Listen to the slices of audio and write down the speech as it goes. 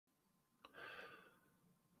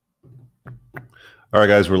All right,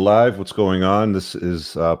 guys, we're live. What's going on? This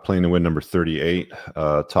is Playing to Win number 38.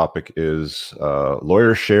 Topic is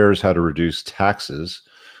lawyer shares how to reduce taxes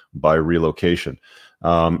by relocation.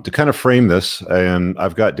 To kind of frame this, and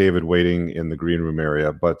I've got David waiting in the green room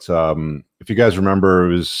area, but if you guys remember,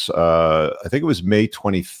 it was, I think it was May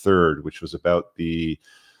 23rd, which was about the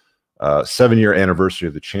 7-year anniversary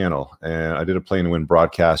of the channel. And I did a Playing to Win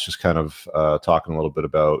broadcast, just kind of talking a little bit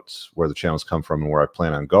about where the channel's come from and where I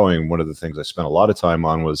plan on going. One of the things I spent a lot of time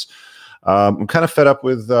on was I'm kind of fed up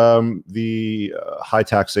with the high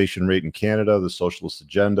taxation rate in Canada, the socialist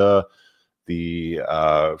agenda, the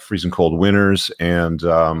freezing cold winters, and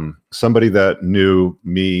somebody that knew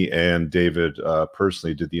me and David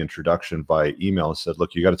personally did the introduction by email and said,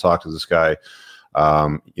 look, you got to talk to this guy.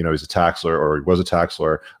 You know, he's a tax lawyer, or he was a tax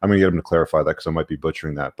lawyer. I'm going to get him to clarify that because I might be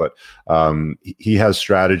butchering that. But he has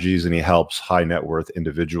strategies, and he helps high net worth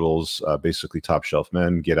individuals, basically top shelf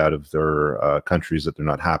men, get out of their countries that they're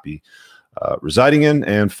not happy residing in,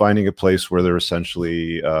 and finding a place where they're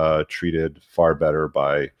essentially treated far better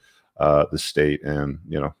by the state, and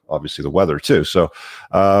obviously the weather too. So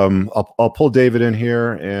I'll pull David in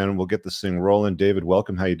here, and we'll get this thing rolling. David,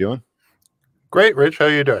 welcome. How you doing? Great, Rich. How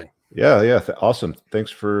are you doing? Yeah, awesome.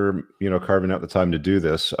 Thanks for carving out the time to do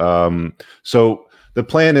this. So the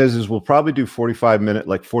plan is we'll probably do 45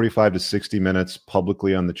 to 60 minutes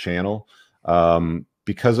publicly on the channel.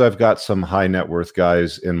 Because I've got some high net worth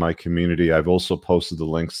guys in my community, I've also posted the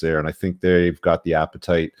links there, and I think they've got the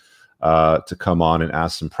appetite to come on and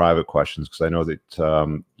ask some private questions, because I know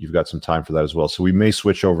that you've got some time for that as well. So we may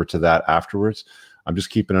switch over to that afterwards. I'm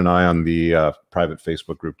just keeping an eye on the private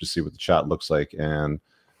Facebook group to see what the chat looks like and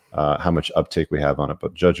how much uptake we have on it.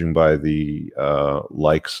 But judging by the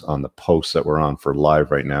likes on the posts that we're on for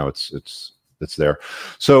live right now, it's there.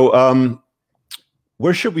 So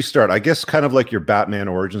where should we start? I guess kind of like your Batman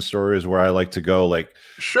origin story is where I like to go. Like,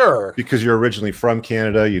 sure, because you're originally from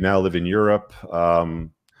Canada, you now live in Europe.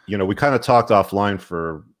 We kind of talked offline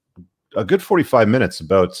for a good 45 minutes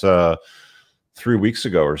about 3 weeks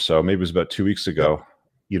ago or so. Maybe it was about 2 weeks ago.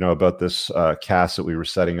 About this cast that we were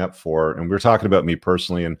setting up for, and we were talking about me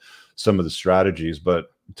personally and some of the strategies. But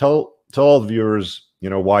tell all the viewers,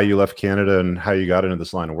 why you left Canada and how you got into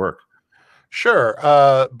this line of work. Sure.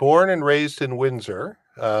 Born and raised in Windsor.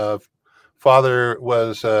 Father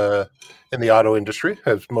was in the auto industry,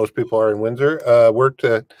 as most people are in Windsor. Worked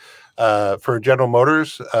for General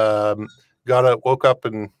Motors. Woke up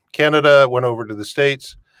in Canada, went over to the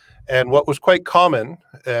States. And what was quite common,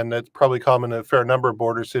 and it's probably common in a fair number of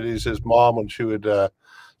border cities, is mom, when she would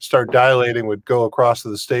start dilating, would go across to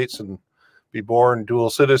the States and be born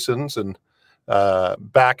dual citizens. And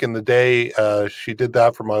back in the day, she did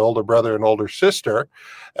that for my older brother and older sister.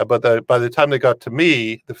 But by the time they got to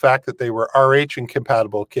me, the fact that they were RH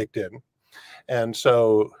incompatible kicked in. And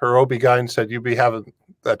so her OB-GYN said, you'd be having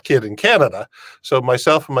that kid in Canada. So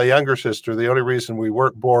myself and my younger sister, the only reason we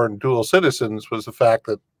weren't born dual citizens was the fact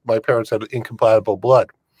that my parents had incompatible blood.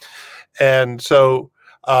 And so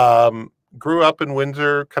grew up in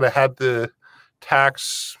Windsor, kind of had the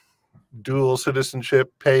tax dual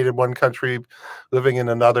citizenship, paid in one country, living in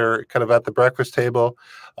another, kind of at the breakfast table.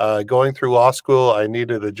 Going through law school, I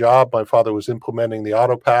needed a job. My father was implementing the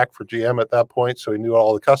auto pack for GM at that point, so he knew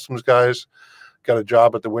all the customs guys. Got a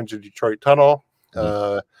job at the Windsor-Detroit Tunnel,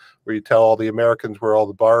 where you tell all the Americans where all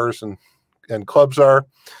the bars and clubs are.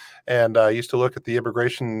 And I used to look at the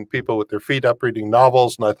immigration people with their feet up reading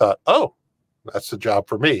novels, and I thought, oh, that's the job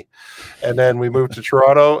for me. And then we moved to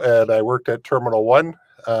Toronto, and I worked at Terminal 1,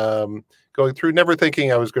 going through, never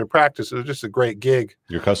thinking I was going to practice. It was just a great gig.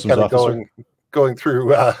 Your customs officer? Going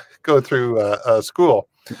through school.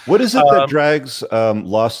 What is it that drags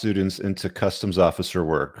law students into customs officer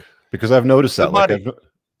work? Because I've noticed that.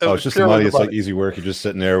 It's just the money. It's like easy work. You're just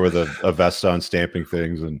sitting there with a vest on, stamping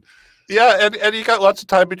things, and yeah, and you got lots of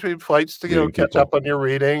time between flights to catch up on your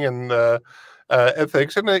reading and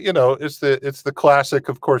things. And it's the classic,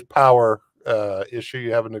 of course, power issue.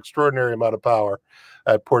 You have an extraordinary amount of power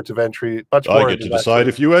at ports of entry. Much more. I get to decide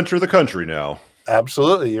if you enter the country now.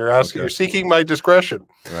 Absolutely, you're asking. Okay. You're seeking my discretion,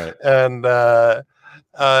 right? And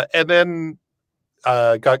then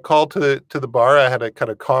got called to the bar. I had a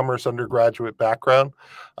kind of commerce undergraduate background.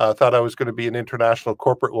 Thought I was going to be an international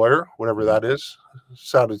corporate lawyer, whatever that is.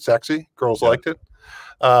 Sounded sexy. Girls liked it.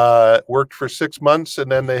 Worked for 6 months,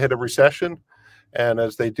 and then they hit a recession. And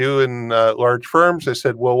as they do in large firms, they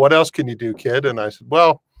said, well, what else can you do, kid? And I said,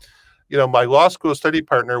 well, my law school study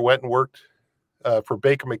partner went and worked for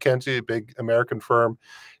Baker McKenzie, a big American firm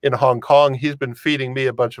in Hong Kong. He's been feeding me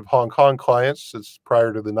a bunch of Hong Kong clients since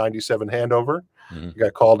prior to the 97 handover. Mhm. I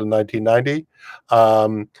got called in 1990.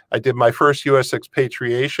 I did my first U.S.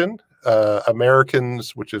 expatriation.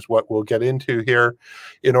 Americans, which is what we'll get into here,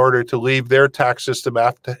 in order to leave their tax system,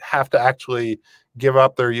 have to actually give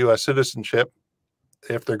up their U.S. citizenship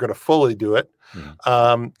if they're going to fully do it.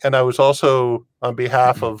 Mhm. And I was also on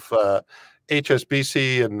behalf of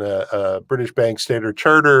HSBC and British Bank Standard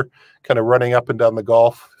Charter, kind of running up and down the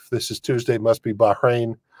Gulf. If this is Tuesday, must be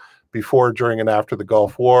Bahrain, before, during, and after the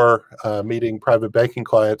Gulf War, meeting private banking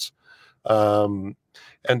clients. And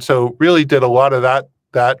so really did a lot of that,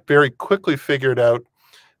 very quickly figured out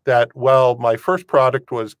that, well, my first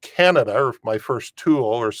product was Canada, or my first tool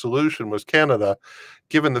or solution was Canada,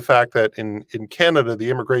 given the fact that in Canada, the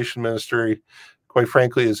immigration ministry, quite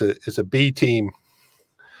frankly, is a B team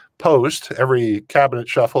post. Every cabinet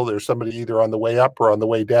shuffle, there's somebody either on the way up or on the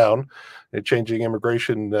way down. And changing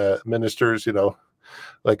immigration ministers,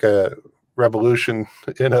 like a revolution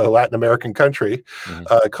in a Latin American country,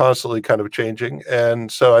 constantly kind of changing.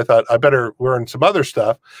 And so I thought I better learn some other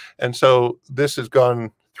stuff. And so this has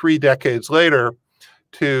gone 3 decades later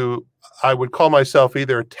to, I would call myself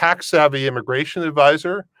either a tax savvy immigration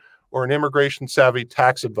advisor or an immigration savvy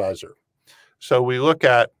tax advisor. So we look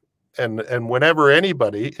at, and whenever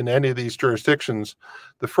anybody in any of these jurisdictions,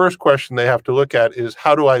 the first question they have to look at is,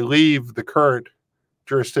 how do I leave the current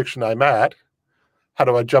jurisdiction I'm at? How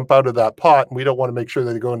do I jump out of that pot? And we don't want to make sure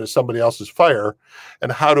that they go into somebody else's fire.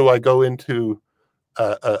 And how do I go into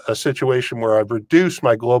a situation where I've reduced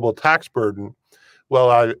my global tax burden?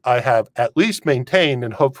 Well, I have at least maintained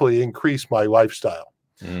and hopefully increased my lifestyle.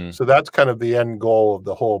 So that's kind of the end goal of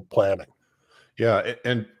the whole planning. Yeah,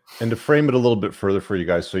 and to frame it a little bit further for you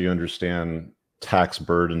guys, so you understand tax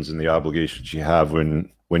burdens and the obligations you have when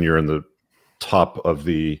you're in the top of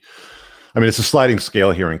the, I mean, it's a sliding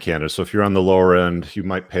scale here in Canada. So if you're on the lower end, you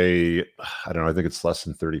might pay, I don't know, I think it's less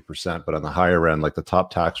than 30%, but on the higher end, like the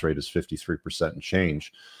top tax rate is 53% and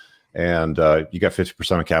change. And you got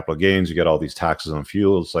 50% on capital gains, you get all these taxes on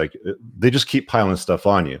fuel. It's like they just keep piling stuff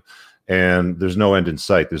on you. And there's no end in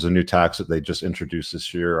sight. There's a new tax that they just introduced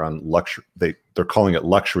this year on luxury. They're calling it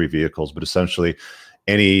luxury vehicles, but essentially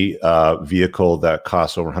any vehicle that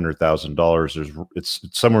costs over $100,000, it's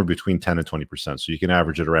somewhere between 10 and 20%. So you can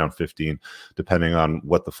average it around 15, depending on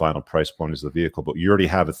what the final price point is of the vehicle. But you already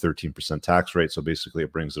have a 13% tax rate, so basically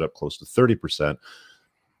it brings it up close to 30%.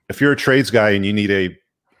 If you're a trades guy and you need a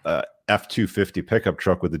F-250 pickup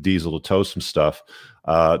truck with a diesel to tow some stuff,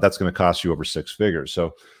 that's going to cost you over 6 figures.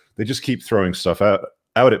 So they just keep throwing stuff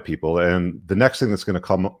out at people. And the next thing that's going to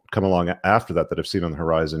come along after that I've seen on the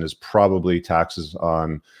horizon is probably taxes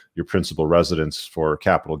on your principal residence for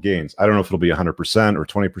capital gains. I don't know if it'll be 100% or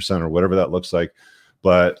 20% or whatever that looks like,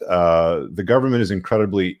 but the government is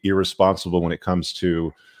incredibly irresponsible when it comes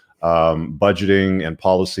to budgeting and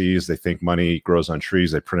policies. They think money grows on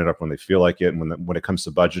trees. They print it up when they feel like it. And when it comes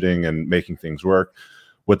to budgeting and making things work,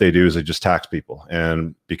 what they do is they just tax people.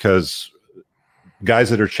 And because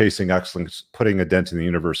guys that are chasing excellence, putting a dent in the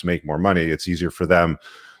universe, make more money, it's easier for them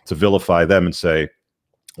to vilify them and say,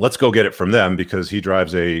 let's go get it from them because he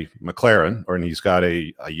drives a McLaren and he's got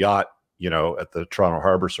a yacht, at the Toronto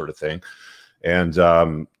Harbor sort of thing. And,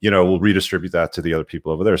 we'll redistribute that to the other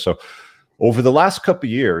people over there. So over the last couple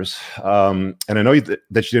of years, and I know that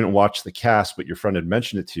you didn't watch the cast, but your friend had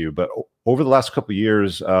mentioned it to you, but over the last couple of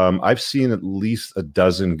years, I've seen at least a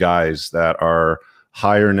dozen guys that are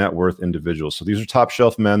higher net worth individuals. So these are top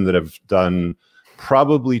shelf men that have done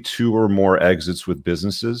probably 2 or more exits with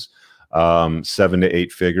businesses, 7 to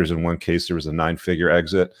 8 figures. In one case, there was a 9-figure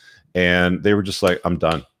exit, and they were just like, I'm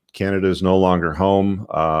done. Canada is no longer home.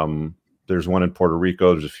 There's one in Puerto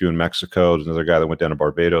Rico. There's a few in Mexico. There's another guy that went down to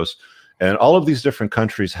Barbados. And all of these different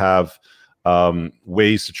countries have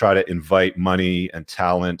ways to try to invite money and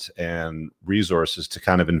talent and resources to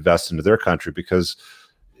kind of invest into their country because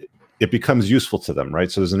it becomes useful to them, right?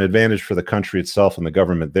 So there's an advantage for the country itself and the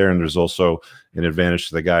government there, and there's also an advantage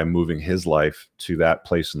to the guy moving his life to that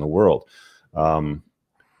place in the world.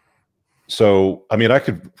 So, I mean, I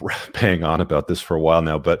could bang on about this for a while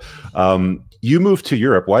now, but you moved to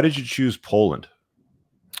Europe. Why did you choose Poland?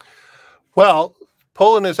 Well,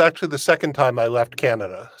 Poland is actually the second time I left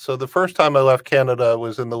Canada. So the first time I left Canada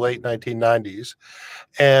was in the late 1990s.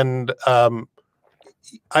 And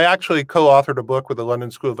I actually co-authored a book with the London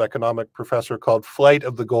School of Economic professor called Flight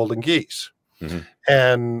of the Golden Geese.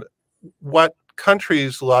 And what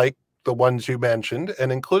countries like the ones you mentioned,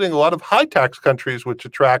 and including a lot of high tax countries which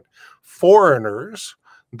attract foreigners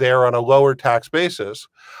there on a lower tax basis,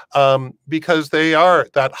 because they are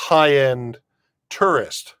that high-end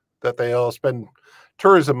tourist that they all spend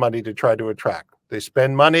tourism money to try to attract. They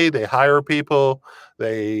spend money, they hire people,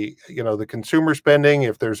 they, the consumer spending,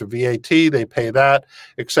 if there's a VAT, they pay that,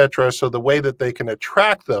 etc. So the way that they can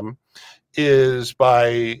attract them is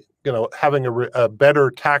by, having a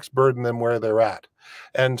better tax burden than where they're at.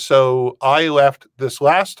 And so I left this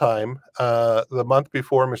last time, the month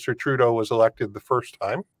before Mr. Trudeau was elected the first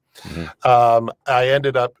time. I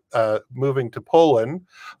ended up moving to Poland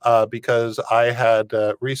because I had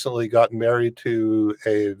recently gotten married to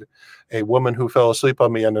a woman who fell asleep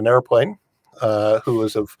on me on an airplane, who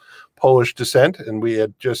was of Polish descent, and we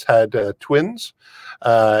had just had twins,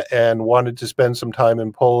 and wanted to spend some time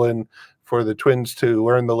in Poland for the twins to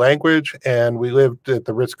learn the language. And we lived at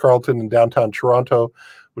the Ritz-Carlton in downtown Toronto,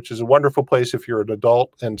 which is a wonderful place if you're an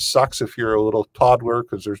adult, and sucks if you're a little toddler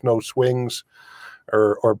because there's no swings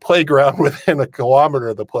or playground within a kilometer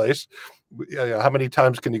of the place. How many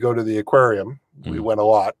times can you go to the aquarium? We went a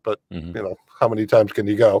lot, but how many times can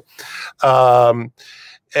you go? And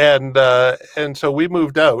so we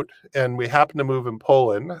moved out, and we happened to move in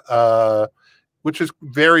Poland, which is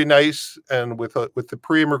very nice, and with the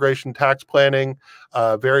pre-immigration tax planning,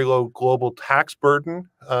 very low global tax burden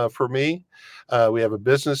for me. We have a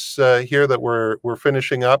business here that we're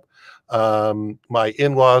finishing up. My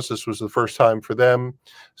in-laws, this was the first time for them,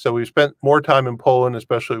 so we spent more time in Poland,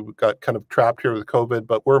 especially we got kind of trapped here with COVID.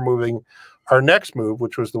 But we're moving. Our next move,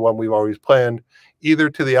 which was the one we've always planned, either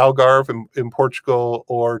to the Algarve in Portugal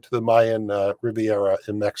or to the Mayan Riviera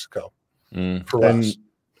in Mexico. For us.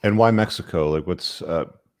 And why Mexico? Like, what's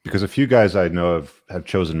because a few guys I know have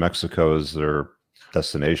chosen Mexico as their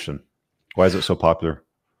destination. Why is it so popular?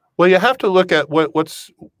 Well, you have to look at what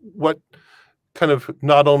kind of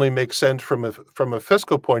not only makes sense from a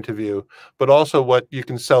fiscal point of view, but also what you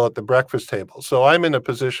can sell at the breakfast table. So I'm in a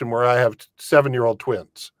position where I have 7-year-old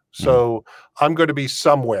twins. So I'm going to be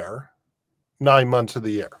somewhere 9 months of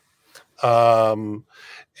the year. And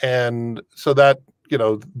so that,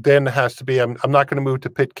 then has to be, I'm not going to move to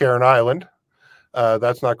Pitcairn Island.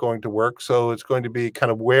 That's not going to work. So it's going to be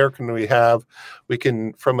kind of where can we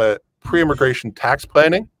can, from a pre-immigration tax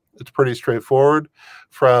planning, it's pretty straightforward.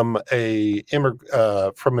 From an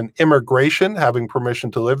immigration, having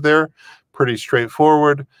permission to live there, pretty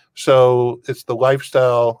straightforward. So it's the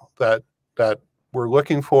lifestyle that we're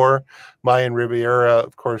looking for. Mayan Riviera,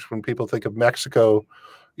 of course, when people think of Mexico,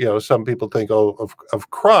 some people think of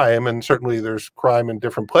crime, and certainly there's crime in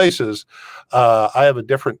different places. I have a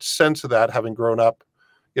different sense of that, having grown up,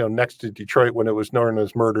 next to Detroit when it was known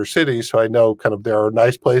as Murder City. So I know kind of there are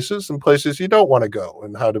nice places and places you don't want to go,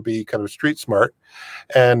 and how to be kind of street smart.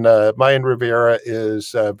 And Mayan Riviera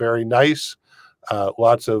is very nice.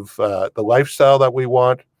 Lots of the lifestyle that we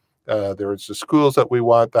want. There's the schools that we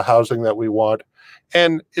want, the housing that we want,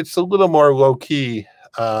 and it's a little more low key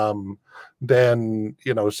than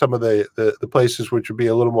some of the places which would be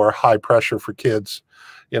a little more high pressure for kids.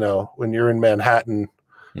 When you're in Manhattan,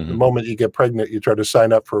 the moment you get pregnant, you try to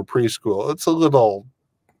sign up for a preschool. It's a little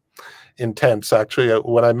intense, actually.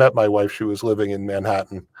 When I met my wife, she was living in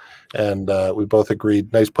Manhattan, and we both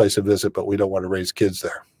agreed, nice place to visit, but we don't want to raise kids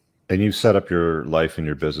there. And you've set up your life and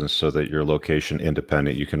your business so that you're location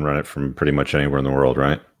independent. You can run it from pretty much anywhere in the world,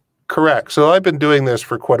 right? Correct. So I've been doing this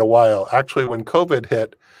for quite a while. Actually, when COVID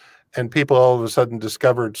hit and people all of a sudden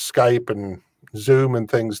discovered Skype and Zoom and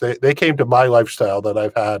things, they came to my lifestyle that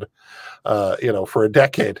I've had, for a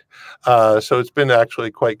decade. So it's been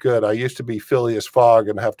actually quite good. I used to be Phileas Fogg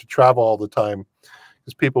and have to travel all the time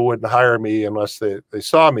because people wouldn't hire me unless they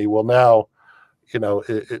saw me. Well, now,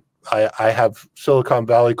 I have Silicon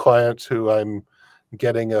Valley clients who I'm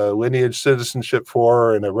getting a lineage citizenship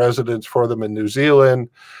for and a residence for them in New Zealand.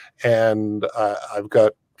 And I've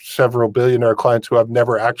got several billionaire clients who I've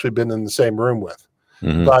never actually been in the same room with.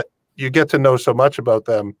 But you get to know so much about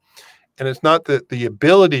them. And it's not that the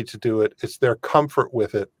ability to do it, it's their comfort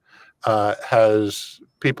with it.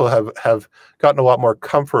 People have gotten a lot more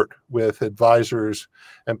comfort with advisors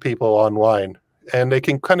and people online. And they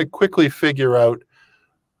can kind of quickly figure out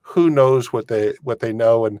who knows what they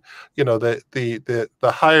know. And the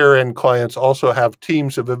higher end clients also have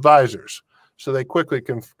teams of advisors, so they quickly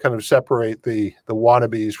can kind of separate the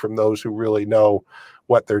wannabes from those who really know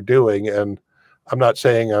what they're doing. And I'm not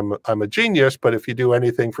saying I'm a genius, but if you do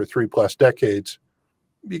anything for 3+ decades,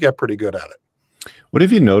 you get pretty good at it. What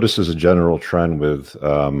have you noticed as a general trend with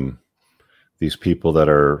these people that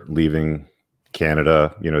are leaving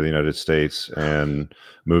Canada, the United States, and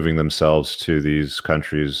moving themselves to these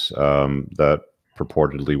countries that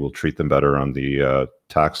purportedly will treat them better on the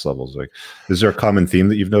tax levels? Like, is there a common theme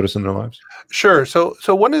that you've noticed in their lives? Sure. So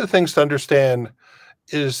one of the things to understand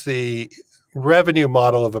is the revenue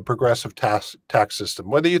model of a progressive tax system.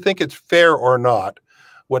 Whether you think it's fair or not,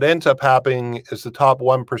 what ends up happening is the top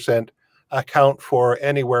 1% account for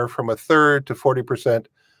anywhere from a third to 40%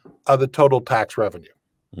 of the total tax revenue.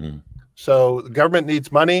 Mm. So the government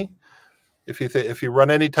needs money. If you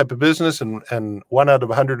run any type of business and 1 out of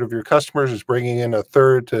 100 of your customers is bringing in a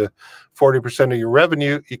third to 40% of your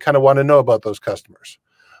revenue, you kind of want to know about those customers.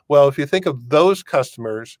 Well, if you think of those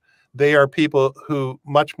customers, they are people who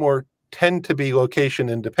much more tend to be location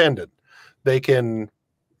independent. They can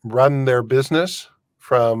run their business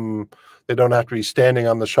from, they don't have to be standing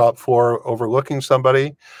on the shop floor overlooking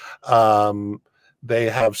somebody. They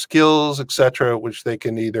have skills, etc., which they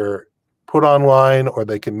can either put online or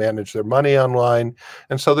they can manage their money online.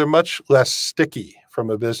 And so they're much less sticky from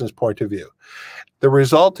a business point of view. The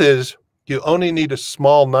result is you only need a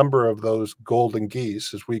small number of those golden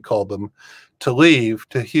geese, as we call them, to leave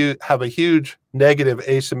to have a huge negative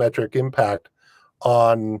asymmetric impact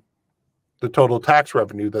on the total tax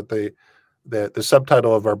revenue. That the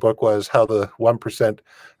subtitle of our book was How the 1%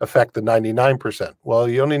 Affect the 99%. Well,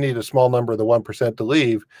 you only need a small number of the 1% to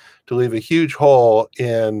leave a huge hole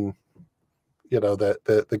in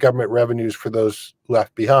the government revenues for those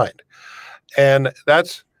left behind. And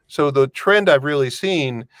that's, so the trend I've really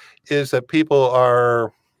seen is that people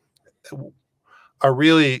are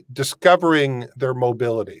really discovering their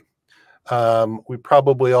mobility. We've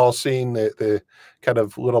probably all seen the kind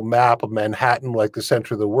of little map of Manhattan, like the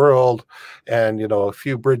center of the world, and a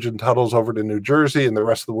few bridge and tunnels over to New Jersey, and the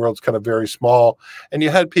rest of the world's kind of very small. And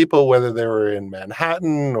you had people, whether they were in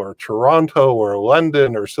Manhattan or Toronto or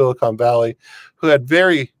London or Silicon Valley, who had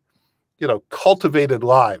very cultivated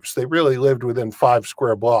lives. They really lived within 5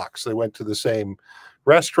 square blocks. They went to the same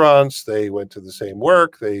restaurants, they went to the same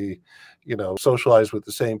work, they socialized with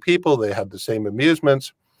the same people, they had the same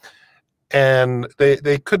amusements. And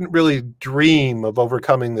they couldn't really dream of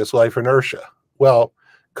overcoming this life inertia. Well,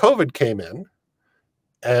 COVID came in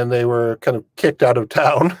and they were kind of kicked out of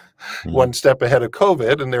town, one step ahead of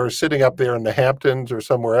COVID, and they were sitting up there in the Hamptons or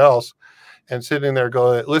somewhere else and sitting there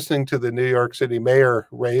listening to the New York City mayor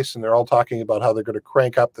race, and they're all talking about how they're going to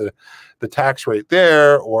crank up the tax rate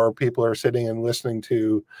there, or people are sitting and listening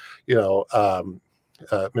to,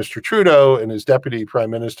 Mr. Trudeau and his deputy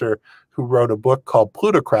prime minister, who wrote a book called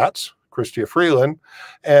Plutocrats, Chrystia Freeland,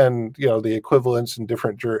 and the equivalents in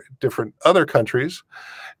different other countries,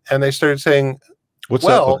 and they started saying, "What's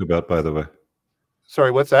that book about, by the way?"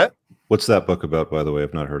 Sorry, what's that? What's that book about, by the way?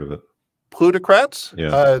 I've not heard of it. Plutocrats?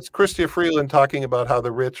 Yeah, it's Chrystia Freeland talking about how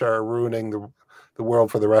the rich are ruining the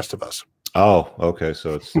world for the rest of us. Oh, okay,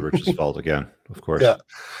 so it's the rich's fault again, of course. Yeah,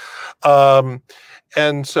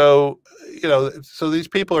 and so so these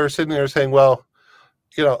people are sitting there saying, well,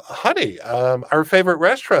 honey, our favorite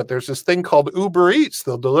restaurant, there's this thing called Uber Eats.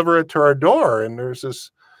 They'll deliver it to our door. And there's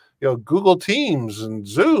this, Google Teams and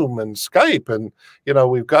Zoom and Skype. And,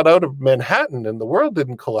 we've got out of Manhattan and the world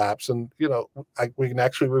didn't collapse. And, we can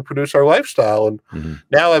actually reproduce our lifestyle. And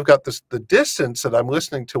now I've got the distance that I'm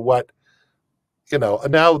listening to what,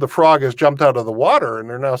 now the frog has jumped out of the water and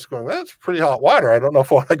they're now going, that's pretty hot water. I don't know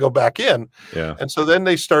if I want to go back in. Yeah. And so then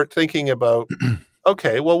they start thinking about,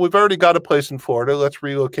 okay, well, we've already got a place in Florida. Let's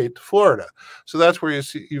relocate to Florida. So that's where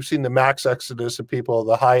you've seen the max exodus of people,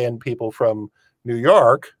 the high-end people from New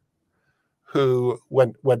York who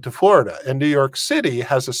went to Florida. And New York City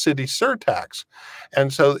has a city surtax.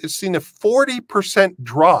 And so it's seen a 40%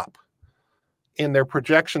 drop in their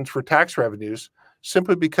projections for tax revenues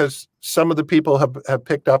simply because some of the people have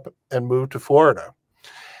picked up and moved to Florida.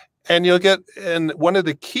 And and one of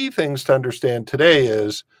the key things to understand today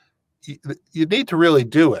is you need to really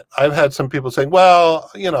do it. I've had some people saying,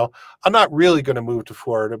 well, I'm not really going to move to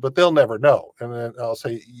Florida, but they'll never know. And then I'll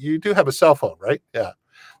say, you do have a cell phone, right? Yeah.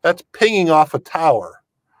 That's pinging off a tower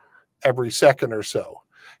every second or so.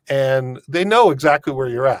 And they know exactly where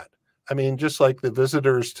you're at. I mean, just like the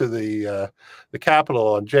visitors to the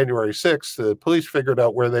Capitol on January 6th, the police figured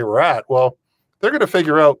out where they were at. Well, they're going to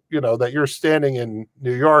figure out, that you're standing in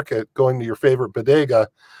New York going to your favorite bodega,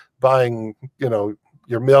 buying,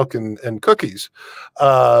 your milk and cookies.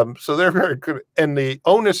 So they're very good. And the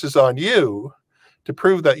onus is on you to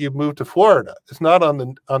prove that you've moved to Florida. It's not on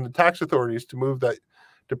the tax authorities to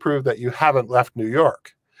prove that you haven't left New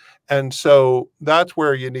York. And so that's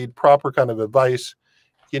where you need proper kind of advice.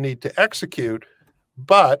 You need to execute,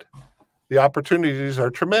 but the opportunities are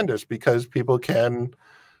tremendous because people can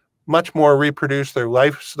much more reproduce their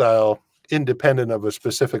lifestyle independent of a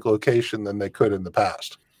specific location than they could in the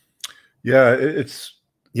past. Yeah, it's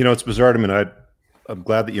bizarre to me. And I'm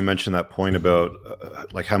glad that you mentioned that point about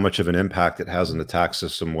like how much of an impact it has on the tax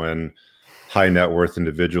system when high net worth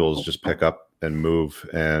individuals just pick up and move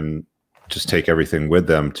and just take everything with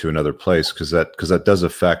them to another place, because that does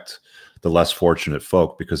affect the less fortunate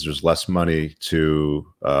folk, because there's less money to,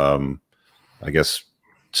 I guess,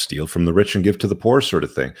 steal from the rich and give to the poor, sort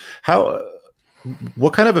of thing.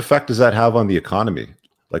 What kind of effect does that have on the economy,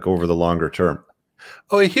 like over the longer term?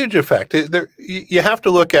 Oh, a huge effect. You have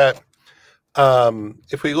to look at,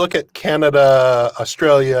 if we look at Canada,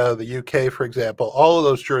 Australia, the UK, for example, all of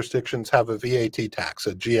those jurisdictions have a VAT tax,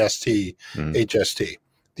 a GST, HST.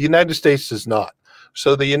 The United States does not.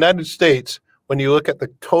 So the United States, when you look at the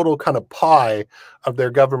total kind of pie of their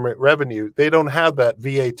government revenue, they don't have that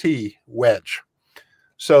VAT wedge.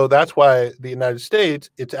 So that's why the United States,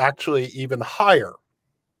 it's actually even higher,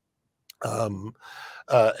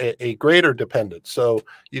 a greater dependence. So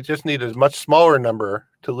you just need a much smaller number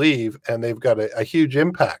to leave, and they've got a huge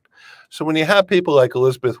impact. So when you have people like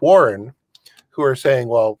Elizabeth Warren who are saying,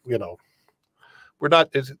 well, you know, we're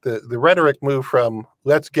not, the rhetoric moved from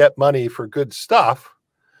let's get money for good stuff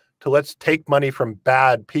to let's take money from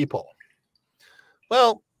bad people.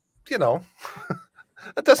 Well, you know,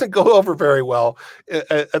 that doesn't go over very well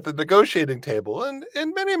at the negotiating table. And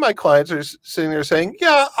many of my clients are sitting there saying,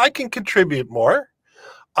 yeah, I can contribute more.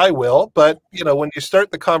 I will. But, you know, when you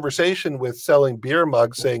start the conversation with selling beer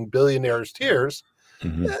mugs saying billionaires' tears,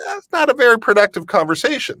 that's not a very productive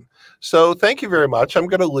conversation. So thank you very much. I'm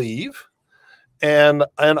going to leave. And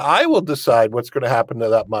I will decide what's going to happen to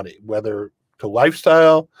that money, whether to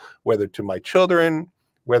lifestyle, whether to my children,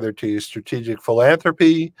 whether to strategic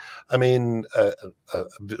philanthropy. I mean,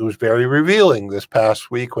 it was very revealing this past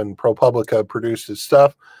week when ProPublica produced his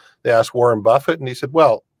stuff. They asked Warren Buffett, and he said,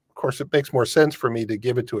 well, of course, it makes more sense for me to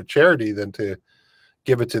give it to a charity than to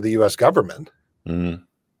give it to the U.S. government. And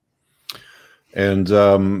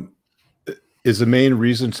is the main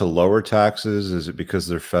reason to lower taxes, is it because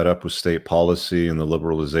they're fed up with state policy and the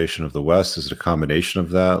liberalization of the West? Is it a combination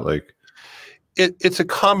of that? Like, it's a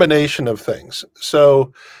combination of things.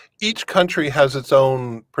 So each country has its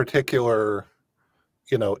own particular,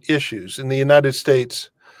 you know, issues. In the United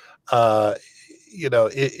States, you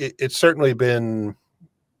know, it's certainly been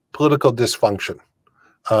political dysfunction,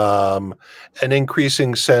 an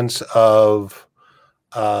increasing sense of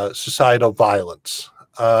societal violence,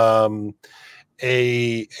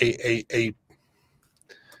 a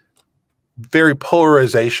very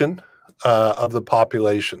polarization of the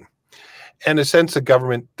population, and a sense that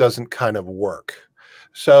government doesn't kind of work.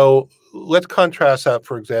 So let's contrast that,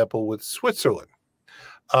 for example, with Switzerland.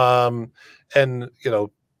 And, you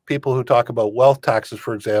know, people who talk about wealth taxes,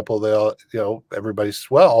 for example, they all, you know, everybody says,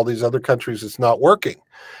 well, all these other countries, it's not working.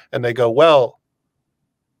 And they go, well,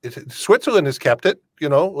 Switzerland has kept it, you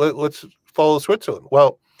know, let's follow Switzerland.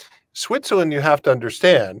 Well, Switzerland, you have to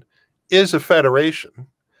understand, is a federation.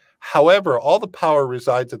 However, all the power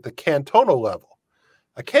resides at the cantonal level.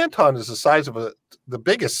 A canton is the size of the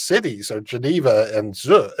biggest cities are Geneva and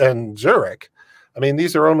Zurich. I mean,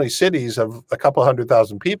 these are only cities of a couple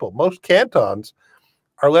 100,000 people. Most cantons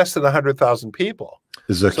are less than 100,000 people.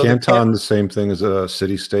 Is a canton the same thing as a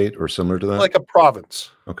city-state or similar to that? Like a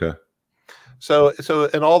province. Okay. So,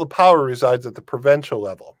 and all the power resides at the provincial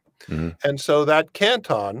level. And so that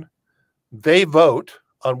canton, they vote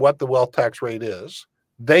on what the wealth tax rate is.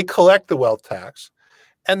 They collect the wealth tax,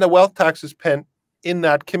 and the wealth tax is spent in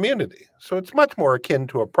that community. So it's much more akin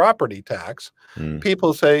to a property tax.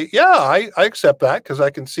 People say, yeah, I accept that because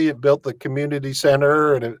I can see it built the community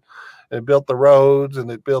center, and it built the roads,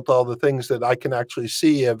 and it built all the things that I can actually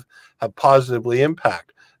see have positively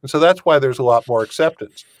impact. And so that's why there's a lot more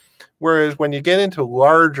acceptance. Whereas when you get into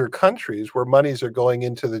larger countries where monies are going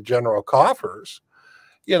into the general coffers,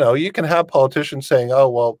 you know, you can have politicians saying, oh,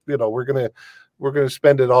 well, you know, we're going to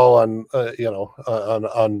spend it all on, you know,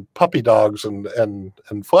 on puppy dogs and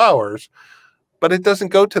flowers, but it doesn't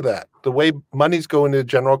go to that. The way monies go into the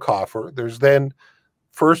general coffer, there's then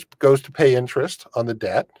first goes to pay interest on the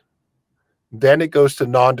debt. Then it goes to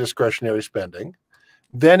non-discretionary spending.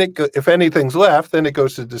 Then if anything's left, then it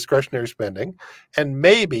goes to discretionary spending, and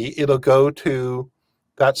maybe it'll go to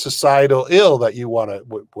that societal ill that you want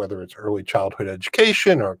to, whether it's early childhood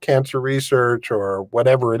education or cancer research or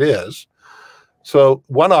whatever it is. So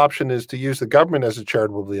one option is to use the government as a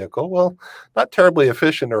charitable vehicle. Well, not terribly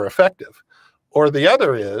efficient or effective. Or the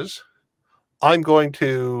other is, I'm going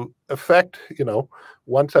to affect, you know,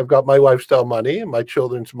 once I've got my lifestyle money and my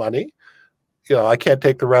children's money, you know, I can't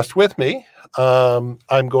take the rest with me.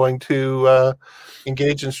 I'm going to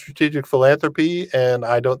engage in strategic philanthropy, and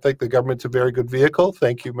I don't think the government's a very good vehicle.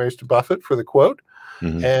 Thank you, Mr. Buffett, for the quote.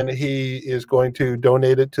 And he is going to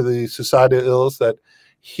donate it to the societal ills that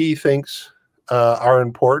he thinks are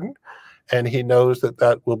important. and he knows that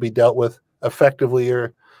that will be dealt with effectively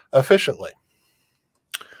or efficiently.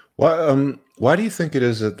 Why do you think it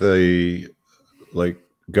is that the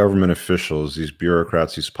government officials, these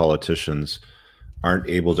bureaucrats, these politicians, aren't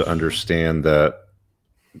able to understand that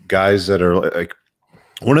guys that are like,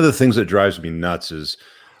 one of the things that drives me nuts is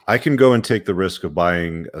I can go and take the risk of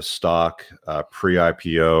buying a stock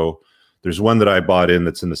pre-IPO. There's one that I bought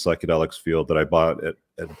that's in the psychedelics field that I bought at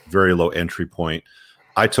a very low entry point.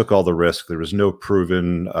 I took all the risk. There was no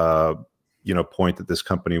proven point that this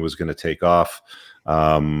company was going to take off.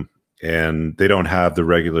 And they don't have the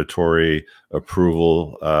regulatory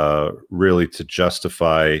approval really to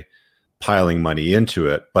justify piling money into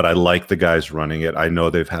it. But I like the guys running it. I know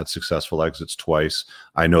they've had successful exits twice.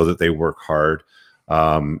 I know that they work hard.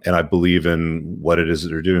 And I believe in what it is that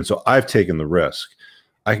they're doing. So I've taken the risk.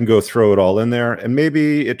 I can go throw it all in there, and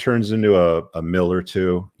maybe it turns into a mill or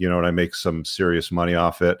two, and I make some serious money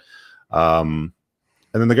off it. And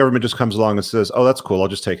then the government just comes along and says, oh, that's cool. I'll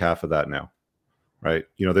just take half of that now. Right.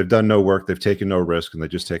 They've done no work. They've taken no risk, and they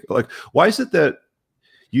just take, why is it that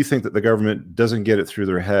you think that the government doesn't get it through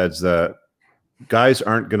their heads that guys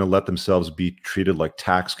aren't going to let themselves be treated like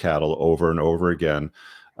tax cattle over and over again,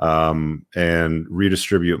 and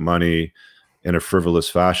redistribute money in a frivolous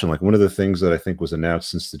fashion? Like, one of the things that I think was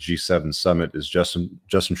announced since the G7 summit is Justin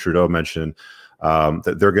Trudeau mentioned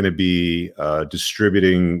that they're going to be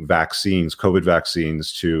distributing vaccines, COVID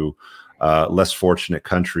vaccines, to less fortunate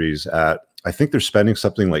countries at, I think they're spending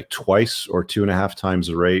something like twice or 2.5 times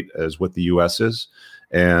the rate as what the US is.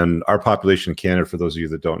 And our population in Canada, for those of you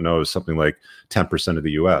that don't know, is something like 10% of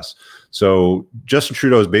the US. So Justin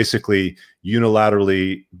Trudeau has basically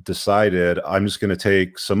unilaterally decided, I'm just going to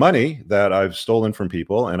take some money that I've stolen from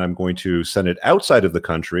people and I'm going to send it outside of the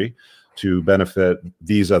country to benefit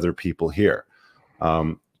these other people here.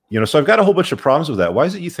 So I've got a whole bunch of problems with that. Why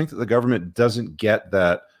is it you think that the government doesn't get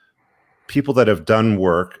that people that have done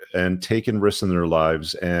work and taken risks in their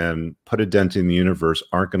lives and put a dent in the universe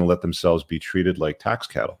aren't going to let themselves be treated like tax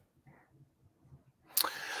cattle?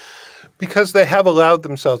 Because they have allowed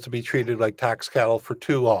themselves to be treated like tax cattle for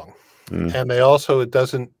too long. And it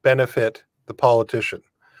doesn't benefit the politician.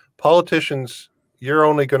 Politicians, you're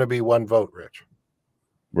only going to be one vote, Rich.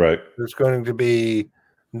 Right. There's going to be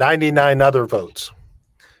 99 other votes.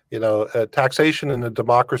 Taxation in a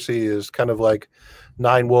democracy is kind of like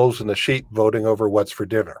 9 wolves and a sheep voting over what's for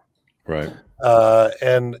dinner. Right.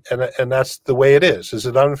 And that's the way it is. Is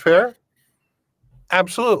it unfair?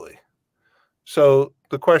 Absolutely. So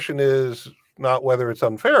the question is not whether it's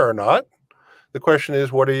unfair or not. The question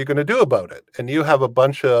is, what are you going to do about it? And you have a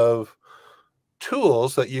bunch of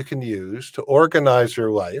tools that you can use to organize your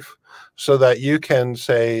life so that you can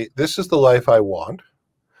say, this is the life I want.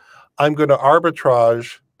 I'm going to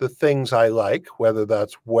arbitrage the things I like, whether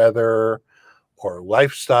that's weather or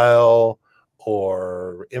lifestyle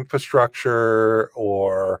or infrastructure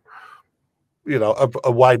or,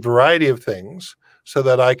 a wide variety of things, so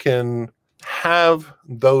that I can have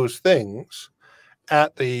those things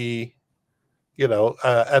at the,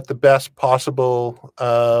 at the best possible,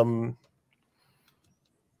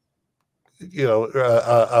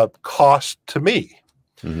 cost to me.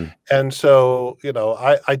 Mm-hmm. And so,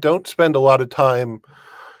 I don't spend a lot of time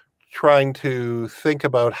trying to think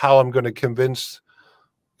about how I'm going to convince,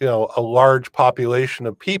 a large population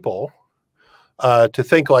of people to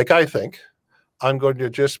think like I think. I'm going to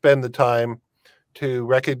just spend the time to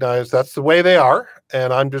recognize that's the way they are,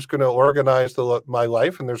 and I'm just going to organize my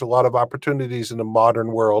life. And there's a lot of opportunities in the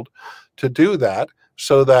modern world to do that,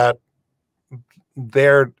 so that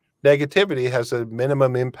their negativity has a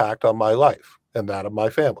minimum impact on my life and that of my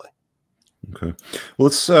family. Okay. Well,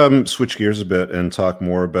 let's switch gears a bit and talk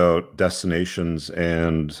more about destinations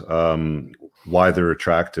and why they're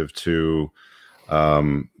attractive to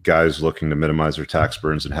guys looking to minimize their tax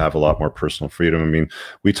burdens and have a lot more personal freedom. I mean,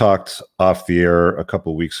 we talked off the air a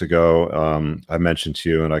couple of weeks ago. I mentioned to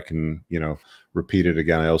you, and I can, repeat it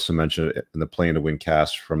again. I also mentioned it in the Playing to Win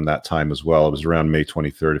cast from that time as well. It was around May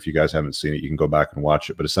 23rd. If you guys haven't seen it, you can go back and watch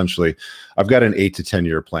it. But essentially, I've got an 8 to 10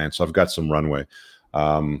 year plan, so I've got some runway.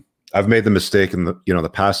 I've made the mistake in the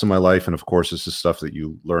past of my life, and of course, this is stuff that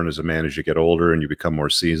you learn as a man as you get older and you become more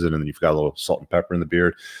seasoned, and then you've got a little salt and pepper in the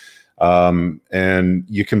beard. And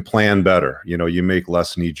you can plan better. You make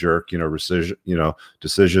less knee-jerk,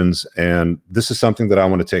 decisions. And this is something that I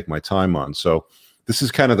want to take my time on. So this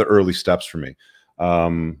is kind of the early steps for me.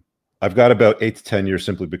 I've got about 8 to 10 years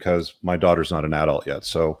simply because my daughter's not an adult yet.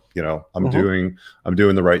 So, I'm doing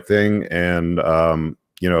the right thing. And,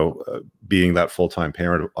 being that full-time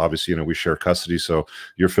parent, obviously, we share custody. So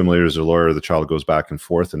you're familiar as a lawyer, the child goes back and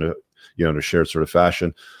forth in a shared sort of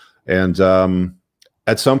fashion. And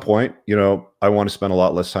at some point, I want to spend a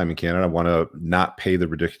lot less time in Canada. I want to not pay the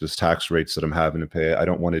ridiculous tax rates that I'm having to pay. I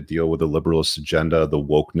don't want to deal with the liberalist agenda, the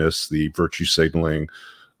wokeness, the virtue signaling,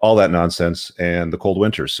 all that nonsense, and the cold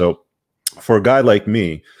winter. So for a guy like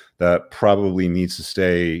me that probably needs to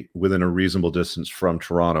stay within a reasonable distance from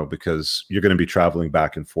Toronto, because you're going to be traveling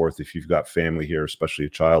back and forth if you've got family here, especially a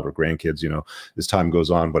child or grandkids, as time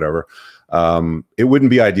goes on, whatever. It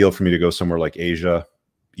wouldn't be ideal for me to go somewhere like Asia,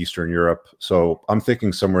 Eastern Europe. So I'm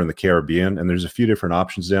thinking somewhere in the Caribbean, and there's a few different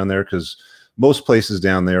options down there because most places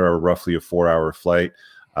down there are roughly a 4-hour flight.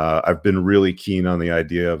 I've been really keen on the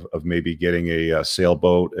idea of maybe getting a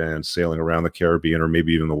sailboat and sailing around the Caribbean or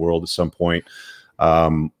maybe even the world at some point.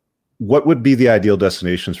 What would be the ideal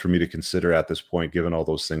destinations for me to consider at this point, given all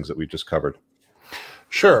those things that we just covered?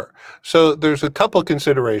 Sure. So there's a couple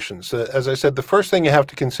considerations. As I said, the first thing you have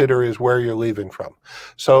to consider is where you're leaving from.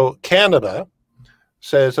 So Canada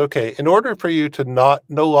says, okay, in order for you to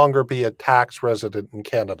no longer be a tax resident in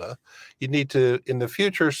Canada, you need to, in the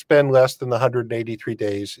future, spend less than 183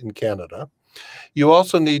 days in Canada. You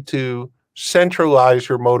also need to centralize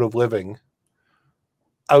your mode of living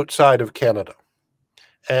outside of Canada.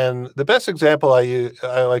 And the best example I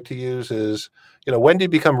like to use is, when do you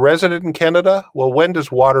become resident in Canada? Well, when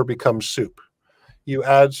does water become soup? You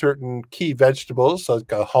add certain key vegetables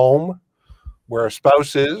like a home, where a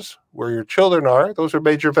spouse is, where your children are. Those are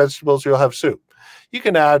major vegetables, you'll have soup. You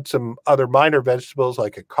can add some other minor vegetables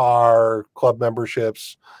like a car, club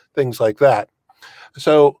memberships, things like that.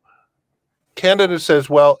 So Canada says,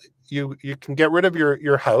 well, you can get rid of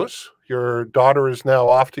your house. Your daughter is now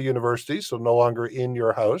off to university, so no longer in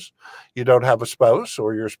your house. You don't have a spouse,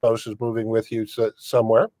 or your spouse is moving with you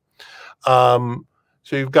somewhere. So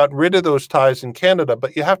you've gotten rid of those ties in Canada,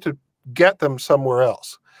 but you have to get them somewhere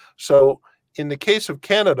else. So in the case of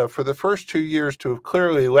Canada, for the first 2 years to have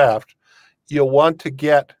clearly left, you'll want to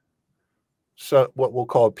get what we'll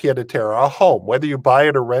call a pied-à-terre, a home, whether you buy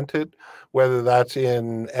it or rent it, whether that's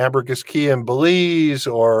in Ambergris Caye in Belize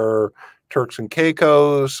or Turks and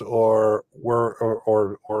Caicos or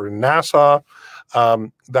in Nassau,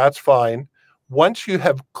 that's fine. Once you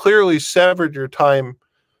have clearly severed your time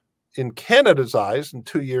in Canada's eyes, and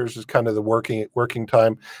 2 years is kind of the working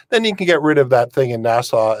time, then you can get rid of that thing in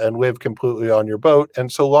Nassau and live completely on your boat. And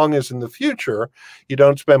so long as in the future you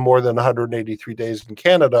don't spend more than 183 days in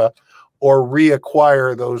Canada or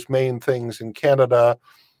reacquire those main things in Canada,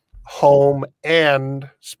 home and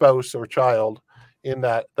spouse or child in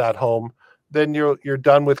that home, then you're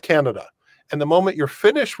done with Canada. And the moment you're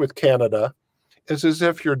finished with Canada, it's as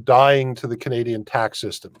if you're dying to the Canadian tax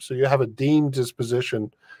system. So you have a deemed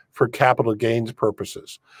disposition for capital gains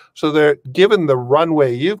purposes. So given the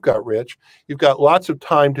runway you've got, Rich, you've got lots of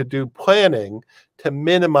time to do planning to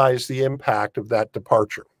minimize the impact of that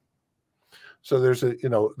departure. So there's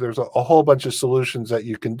a whole bunch of solutions that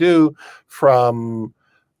you can do, from,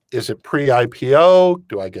 is it pre-IPO?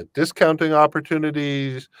 Do I get discounting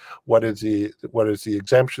opportunities? What is the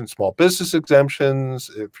exemption? Small business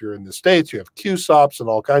exemptions. If you're in the States, you have QSOPs and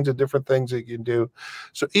all kinds of different things that you can do.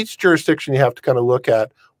 So each jurisdiction you have to kind of look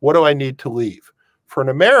at, what do I need to leave? For an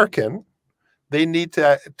American, they need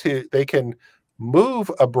they can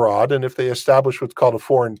move abroad, and if they establish what's called a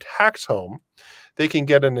foreign tax home, they can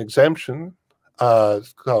get an exemption.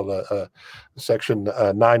 It's called a Section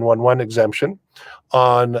 911 exemption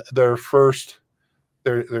on their first.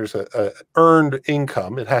 There's a earned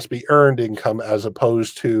income. It has to be earned income as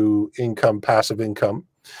opposed to passive income,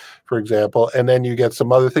 for example. And then you get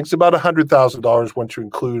some other things, about $100,000 once you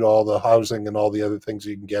include all the housing and all the other things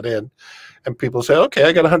you can get in. And people say, okay,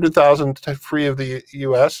 I got $100,000 free of the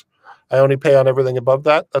U.S. I only pay on everything above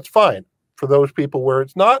that. That's fine. For those people where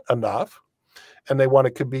it's not enough, and they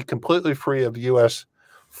want to be completely free of U.S.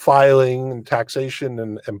 filing and taxation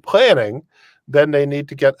and planning, then they need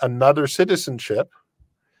to get another citizenship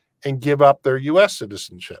and give up their U.S.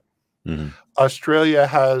 citizenship. Mm-hmm. Australia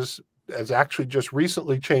has actually just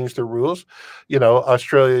recently changed their rules.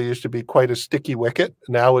 Australia used to be quite a sticky wicket.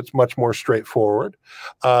 Now it's much more straightforward.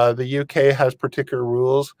 The UK has particular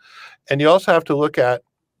rules. And you also have to look at,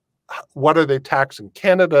 what are they taxing?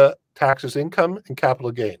 Canada taxes income and capital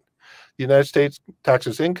gain. The United States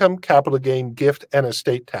taxes income, capital gain, gift, and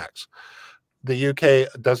estate tax. The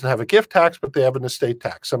UK doesn't have a gift tax, but they have an estate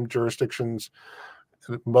tax. Some jurisdictions,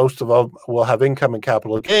 most of them will have income and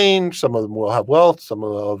capital gain. Some of them will have wealth. Some of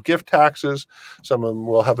them will have gift taxes. Some of them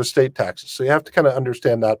will have estate taxes. So you have to kind of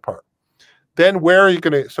understand that part. Then where are you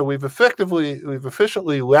going to? So we've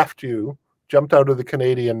efficiently left you, jumped out of the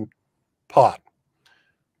Canadian pot.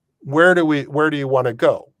 Where do you want to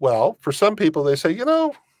go? Well, for some people, they say,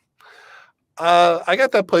 I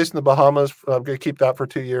got that place in the Bahamas. I'm going to keep that for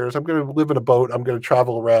 2 years. I'm going to live in a boat. I'm going to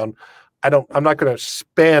travel around. I'm not going to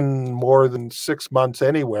spend more than 6 months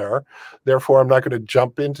anywhere. Therefore, I'm not going to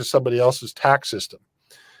jump into somebody else's tax system.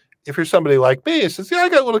 If you're somebody like me, it says, yeah, I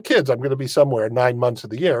got little kids. I'm going to be somewhere 9 months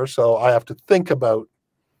of the year. So I have to think about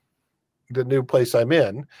the new place I'm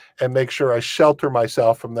in and make sure I shelter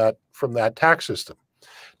myself from that tax system.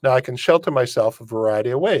 Now, I can shelter myself a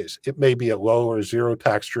variety of ways. It may be a low or zero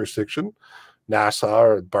tax jurisdiction, Nassau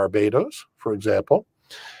or Barbados, for example.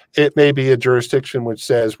 It may be a jurisdiction which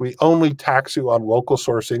says we only tax you on local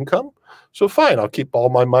source income. So fine, I'll keep all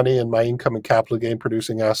my money and my income and capital gain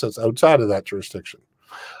producing assets outside of that jurisdiction.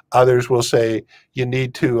 Others will say you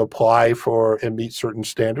need to apply for and meet certain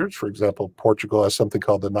standards. For example, Portugal has something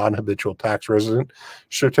called the non-habitual tax resident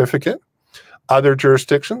certificate. Other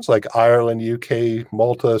jurisdictions like Ireland, UK,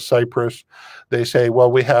 Malta, Cyprus, they say,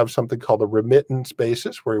 well, we have something called a remittance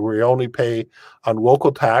basis where we only pay on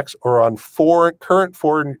local tax or on current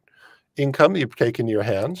foreign income you've taken in your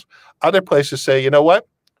hands. Other places say, you know what?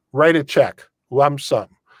 Write a check, lump sum.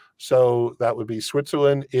 So that would be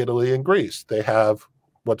Switzerland, Italy, and Greece. They have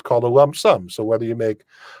what's called a lump sum. So whether you make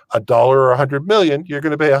 $1 or 100 million, you're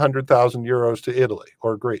going to pay 100,000 euros to Italy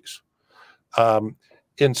or Greece.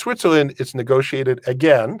 In Switzerland, it's negotiated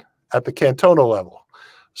again at the cantonal level.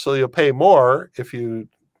 So you'll pay more if you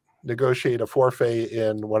negotiate a forfeit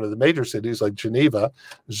in one of the major cities like Geneva.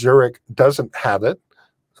 Zurich doesn't have it.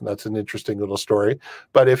 And that's an interesting little story.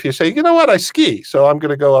 But if you say, you know what, I ski, so I'm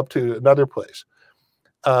going to go up to another place.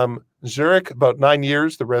 Zurich, about 9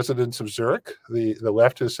 years, the residents of Zurich, the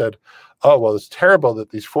left has said, oh, well, it's terrible that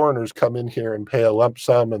these foreigners come in here and pay a lump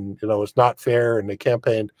sum and, it's not fair. And they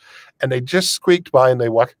campaigned and they just squeaked by and they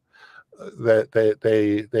brought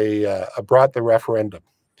the referendum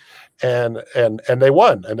and they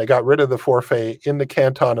won and they got rid of the forfeit in the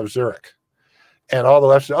canton of Zurich. And all the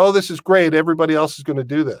left said, oh, this is great. Everybody else is going to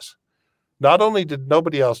do this. Not only did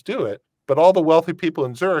nobody else do it, but all the wealthy people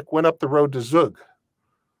in Zurich went up the road to Zug,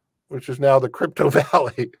 which is now the crypto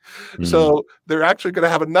valley. Mm. So they're actually going to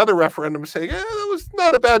have another referendum saying, that was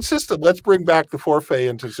not a bad system. Let's bring back the forfeit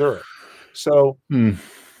into Zurich. So, when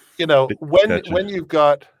you've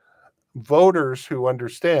got voters who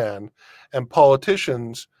understand and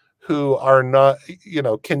politicians who are not,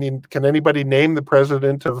 can anybody name the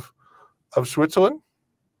president of Switzerland?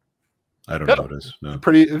 I don't know what it is.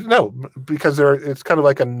 No, because it's kind of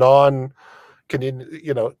like a can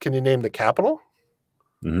you name the capital?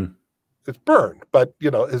 Mm-hmm. It's Bern, but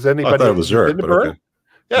is anybody? I thought it was Zurich, but Bern? okay.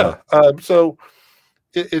 Yeah. So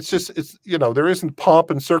it's there isn't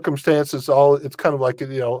pomp and circumstances. It's kind of like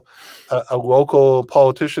a local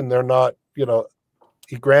politician. They're not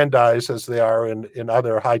aggrandized as they are in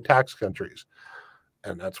other high tax countries,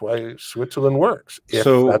 and that's why Switzerland works. If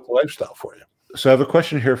that's a lifestyle for you. So I have a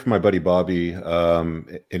question here from my buddy Bobby,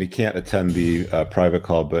 and he can't attend the private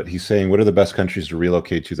call, but he's saying, what are the best countries to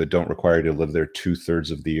relocate to that don't require you to live there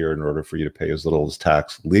 2/3 of the year in order for you to pay as little as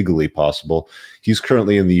tax legally possible? He's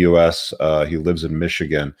currently in the U.S. He lives in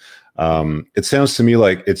Michigan. It sounds to me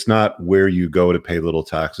like it's not where you go to pay little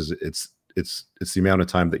taxes. It's the amount of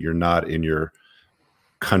time that you're not in your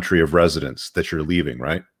country of residence that you're leaving,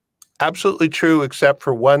 right? Absolutely true, except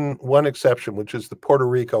for one exception, which is the Puerto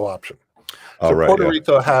Rico option. So Puerto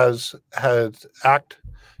Rico has used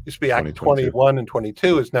to be Act 21 and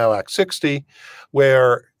 22 is now Act 60,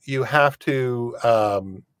 where you have to,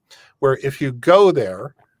 where if you go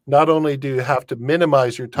there, not only do you have to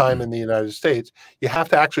minimize your time in the United States, you have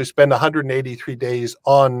to actually spend 183 days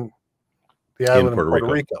on the island of Puerto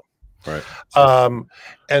Rico. Right.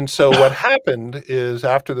 And so what happened is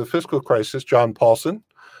after the fiscal crisis, John Paulson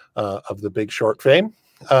of the Big Short fame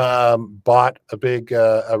bought a big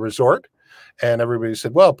a resort. And everybody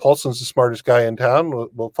said, well, Paulson's the smartest guy in town.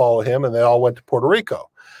 We'll follow him. And they all went to Puerto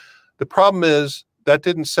Rico. The problem is that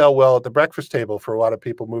didn't sell well at the breakfast table for a lot of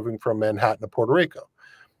people moving from Manhattan to Puerto Rico.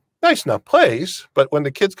 Nice enough place. But when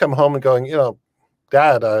the kids come home and going,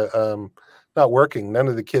 Dad, I'm not working. None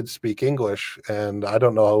of the kids speak English. And I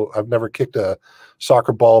don't know. I've never kicked a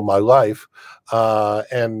soccer ball in my life.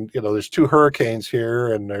 And, there's 2 hurricanes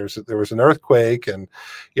here and there was an earthquake. And,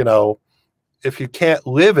 if you can't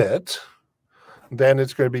live it, then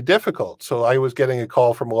it's going to be difficult. So I was getting a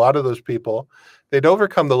call from a lot of those people. They'd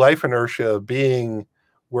overcome the life inertia of being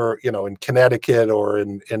in Connecticut or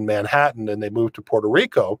in Manhattan, and they moved to Puerto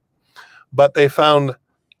Rico, but they found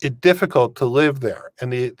it difficult to live there.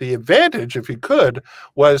 And the advantage, if you could,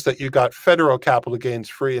 was that you got federal capital gains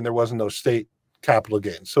free and there wasn't no state capital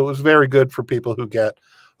gains. So it was very good for people who get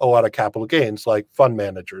a lot of capital gains, like fund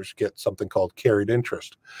managers get something called carried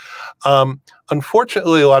interest.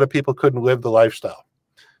 Unfortunately, a lot of people couldn't live the lifestyle.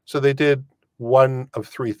 So they did one of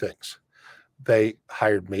three things. They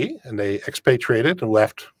hired me and they expatriated and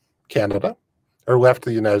left Canada or left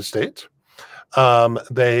the United States.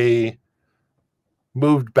 They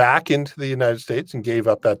moved back into the United States and gave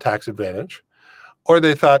up that tax advantage. Or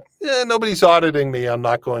they thought, nobody's auditing me. I'm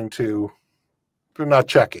not going to, they're not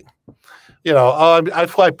checking. You know, I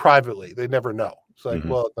fly privately. They never know. It's like,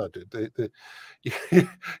 well, no, dude,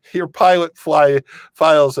 your pilot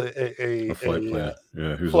files a flight plan.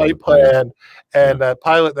 Flight plan, and that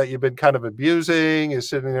pilot that you've been kind of abusing is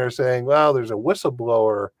sitting there saying, well, there's a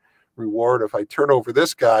whistleblower reward if I turn over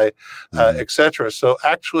this guy, etc. So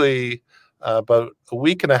actually, about a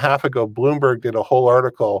week and a half ago, Bloomberg did a whole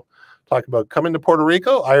article talking about coming to Puerto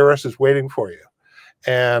Rico, IRS is waiting for you.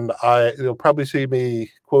 And you'll probably see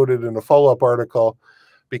me quoted in a follow-up article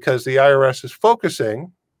because the IRS is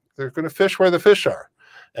focusing, they're going to fish where the fish are.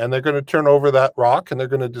 And they're going to turn over that rock and they're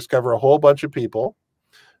going to discover a whole bunch of people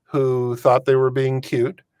who thought they were being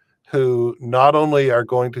cute, who not only are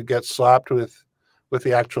going to get slapped with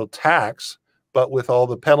the actual tax, but with all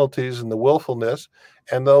the penalties and the willfulness,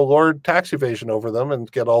 and they'll lord tax evasion over them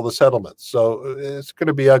and get all the settlements. So it's going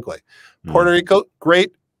to be ugly. Puerto Rico,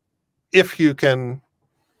 great if you can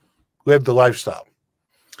live the lifestyle.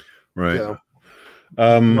 Right. You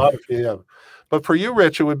know, not if you have. But for you,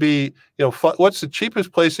 Rich, it would be, you know, what's the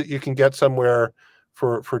cheapest place that you can get somewhere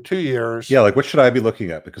for 2 years? Yeah, like what should I be looking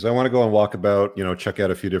at? Because I want to go and walk about, you know, check out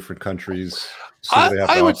a few different countries, see what they have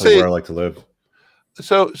to offer, where I like to live.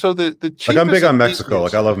 So the cheapest, like I'm big on Mexico.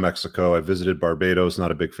 Like I love Mexico. I visited Barbados. Not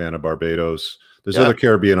a big fan of Barbados. There's other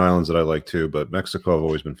Caribbean islands that I like too, but Mexico I've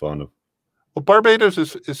always been fond of. Well, Barbados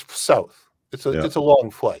is south. It's a long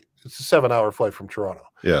flight. It's a 7-hour flight from Toronto.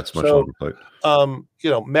 Yeah, it's much longer flight. You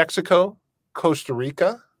know, Mexico, Costa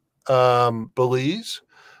Rica, Belize,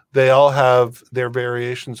 they all have their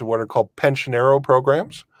variations of what are called pensionero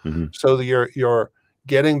programs. So that you're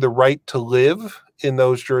getting the right to live in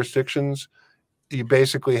those jurisdictions. You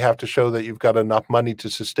basically have to show that you've got enough money to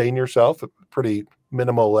sustain yourself at pretty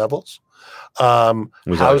minimal levels. Was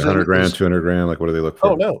that like 100 grand, 200 grand? Like, what do they look for?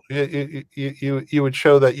 Oh, no. You would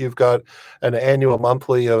show that you've got an annual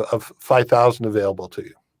monthly of 5,000 available to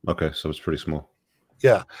you. Okay. So it's pretty small.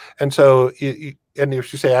 Yeah. And so, and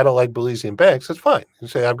if you say, I don't like Belizean banks, that's fine. You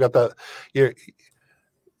say, I've got that.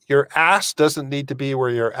 Your ass doesn't need to be where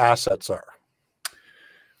your assets are.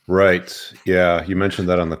 Right. Yeah. You mentioned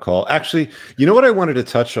that on the call. Actually, you know what I wanted to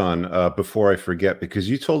touch on before I forget, because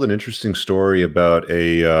you told an interesting story about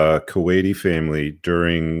a Kuwaiti family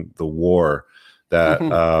during the war that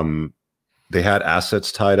they had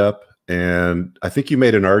assets tied up. And I think you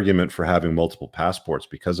made an argument for having multiple passports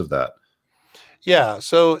because of that. Yeah.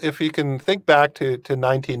 So if you can think back to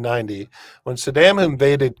 1990, when Saddam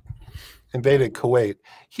invaded Kuwait,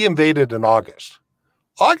 he invaded in August.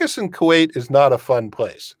 August in Kuwait is not a fun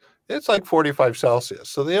place. It's like 45 Celsius.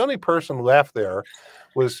 So the only person left there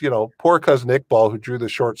was, you know, poor cousin Iqbal, who drew the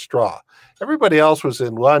short straw. Everybody else was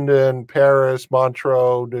in London, Paris,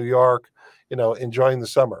 Montreux, New York, you know, enjoying the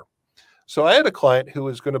summer. So I had a client who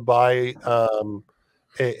was going to buy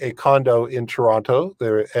a condo in Toronto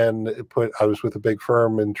there, and I was with a big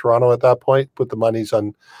firm in Toronto at that point, put the monies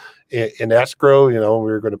in escrow, you know,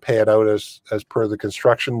 we were going to pay it out as per the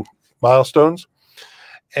construction milestones.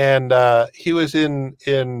 And he was in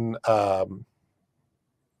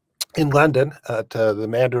London at the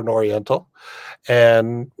Mandarin Oriental,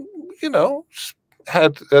 and you know,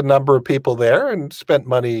 had a number of people there and spent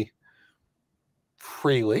money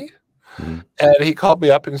freely. And he called me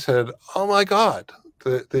up and said, "Oh my God,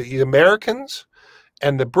 the Americans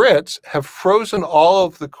and the Brits have frozen all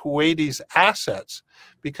of the Kuwaitis' assets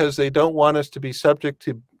because they don't want us to be subject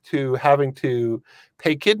to having to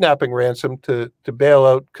pay kidnapping ransom to bail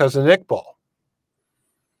out cousin Iqbal."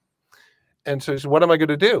 And so he said, "What am I going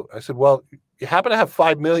to do?" I said, "Well, you happen to have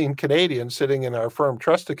 5 million Canadians sitting in our firm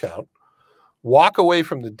trust account. Walk away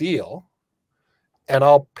from the deal and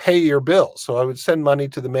I'll pay your bill." So I would send money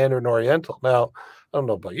to the Mandarin Oriental. Now, I don't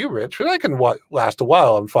know about you, Rich, but I can last a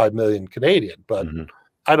while on 5 million Canadian, but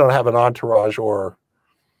I don't have an entourage or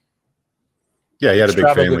yeah, you had a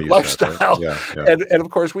big family lifestyle. Right? Yeah. And of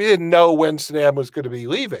course, we didn't know when Saddam was going to be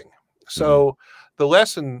leaving. So the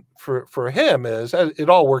lesson for him is, it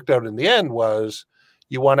all worked out in the end, was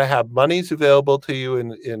you want to have monies available to you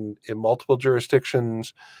in multiple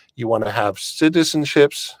jurisdictions. You want to have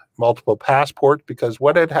citizenships, multiple passports, because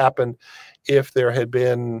what had happened if there had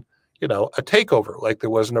been, a takeover like there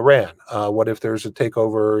was in Iran? What if there's a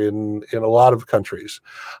takeover in a lot of countries,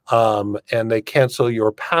 and they cancel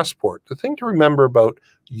your passport? The thing to remember about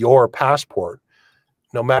your passport,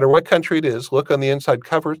 no matter what country it is, look on the inside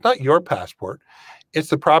cover. It's not your passport. It's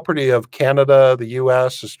the property of Canada, the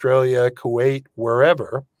US, Australia, Kuwait,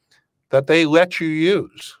 wherever, that they let you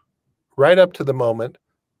use right up to the moment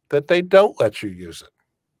that they don't let you use it.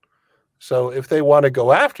 So if they want to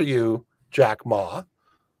go after you, Jack Ma,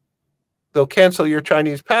 they'll cancel your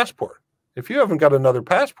Chinese passport. If you haven't got another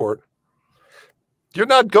passport, you're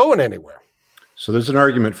not going anywhere. So there's an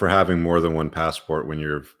argument for having more than one passport when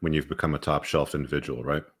you've become a top shelf individual,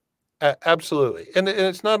 right? Absolutely. And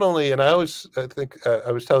it's not only, and I think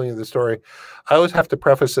I was telling you the story, I always have to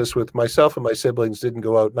preface this with myself and my siblings didn't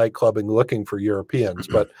go out nightclubbing looking for Europeans.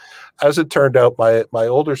 But as it turned out, my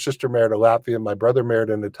older sister married a Latvian, my brother married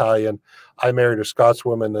an Italian, I married a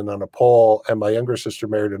Scotswoman and a Pole, and my younger sister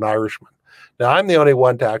married an Irishman. Now, I'm the only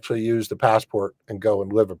one to actually use the passport and go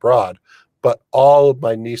and live abroad. But all of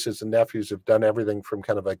my nieces and nephews have done everything from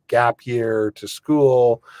kind of a gap year to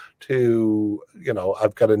school to,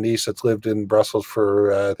 I've got a niece that's lived in Brussels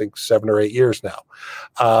for, I think, 7 or 8 years now.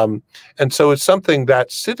 And so it's something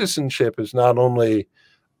that citizenship is not only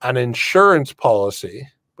an insurance policy,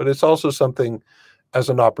 but it's also something as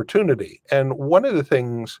an opportunity. And one of the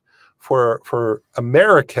things for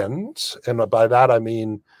Americans, and by that I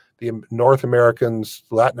mean the North Americans,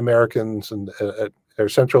 Latin Americans, and or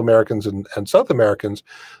Central Americans and South Americans,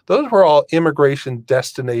 those were all immigration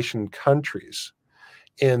destination countries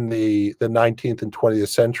in the 19th and 20th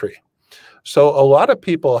century. So a lot of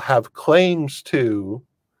people have claims to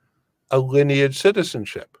a lineage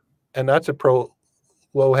citizenship, and that's a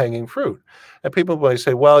low-hanging fruit. And people might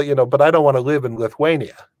say, well, but I don't want to live in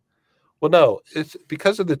Lithuania. Well, no, it's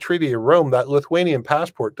because of the Treaty of Rome, that Lithuanian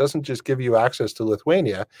passport doesn't just give you access to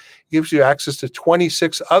Lithuania, it gives you access to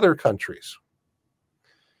 26 other countries.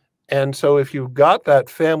 And so if you've got that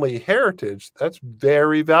family heritage, that's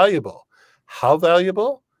very valuable. How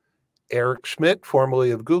valuable? Eric Schmidt,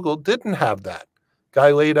 formerly of Google, didn't have that.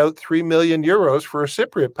 Guy laid out 3 million euros for a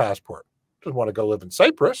Cypriot passport. Doesn't want to go live in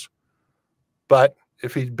Cyprus. But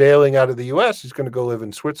if he's bailing out of the US, he's going to go live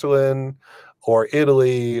in Switzerland or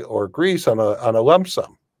Italy or Greece on a lump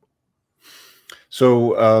sum.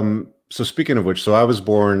 So speaking of which, so I was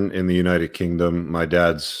born in the United Kingdom. My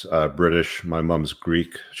dad's British. My mom's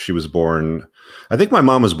Greek. She was born, I think my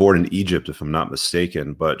mom was born in Egypt, if I'm not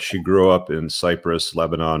mistaken, but she grew up in Cyprus,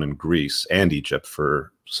 Lebanon, and Greece, and Egypt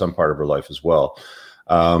for some part of her life as well.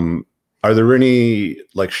 Are there any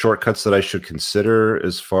shortcuts that I should consider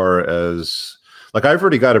as far as I've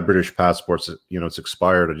already got a British passport, so, it's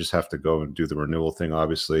expired. I just have to go and do the renewal thing,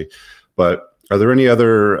 obviously. But are there any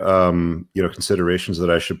other, considerations that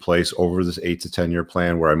I should place over this 8 to 10 year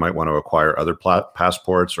plan where I might want to acquire other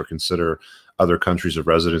passports or consider other countries of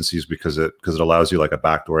residencies because it allows you a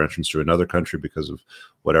backdoor entrance to another country because of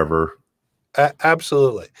whatever?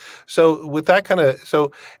 Absolutely. So with that kind of,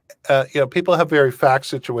 people have very fact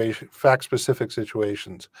specific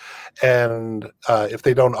situations, and if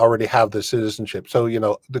they don't already have the citizenship. So,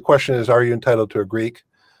 the question is, are you entitled to a Greek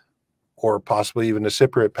or possibly even a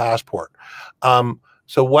Cypriot passport?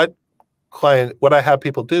 So what I have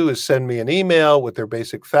people do is send me an email with their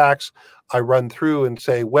basic facts. I run through and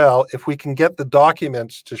say, well, if we can get the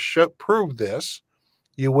documents to prove this,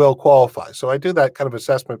 you will qualify. So I do that kind of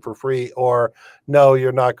assessment for free, or no,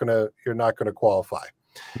 you're not going to qualify.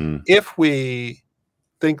 If we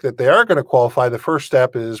think that they are going to qualify, the first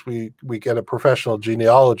step is we get a professional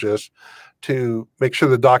genealogist to make sure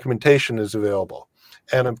the documentation is available.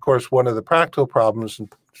 And of course, one of the practical problems in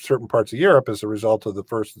certain parts of Europe as a result of the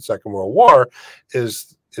First and Second World War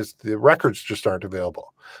is the records just aren't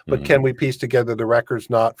available. But can we piece together the records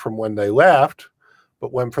not from when they left,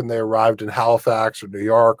 but when they arrived in Halifax or New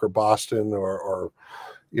York or Boston or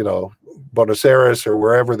Buenos Aires or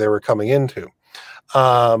wherever they were coming into?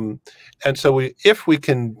 And so if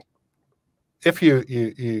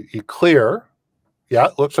you clear, yeah,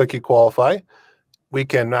 it looks like you qualify, we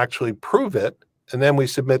can actually prove it. And then we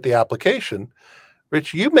submit the application.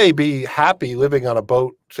 Rich, you may be happy living on a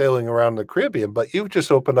boat sailing around the Caribbean, but you've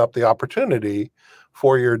just opened up the opportunity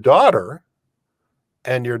for your daughter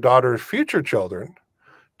and your daughter's future children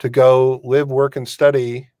to go live, work, and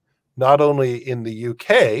study not only in the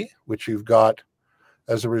UK, which you've got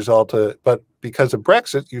as a result of, but because of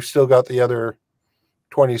Brexit, you've still got the other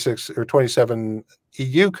 26 or 27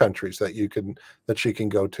 EU countries that she can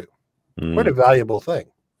go to. Quite a valuable thing.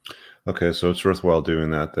 Okay, so it's worthwhile doing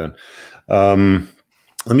that then.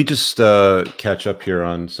 Let me just catch up here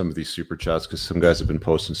on some of these super chats because some guys have been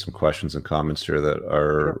posting some questions and comments here that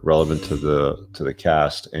are relevant to the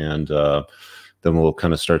cast, and then we'll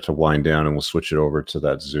kind of start to wind down, and we'll switch it over to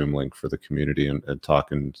that Zoom link for the community and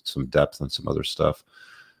talk in some depth on some other stuff.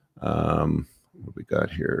 What we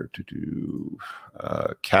got here to do?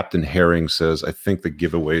 Captain Herring says, I think the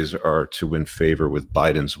giveaways are to win favor with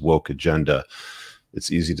Biden's woke agenda.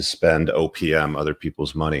 It's easy to spend OPM, other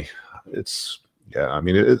people's money. Yeah, I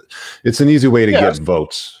mean, it's an easy way to get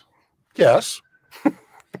votes. Yes.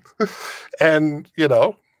 And,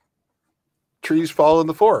 trees fall in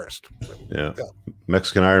the forest. Yeah.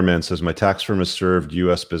 Mexican Iron Man says, my tax firm has served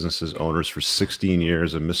U.S. businesses owners for 16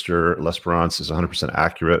 years, and Mr. Lesperance is 100%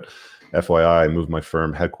 accurate. FYI, I moved my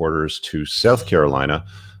firm headquarters to South Carolina,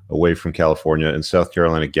 away from California. In South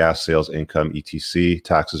Carolina, gas sales, income, etc.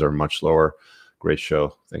 taxes are much lower. Great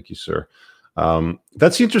show. Thank you, sir.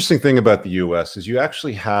 That's the interesting thing about the U.S. is you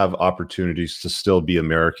actually have opportunities to still be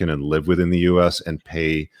American and live within the U.S. and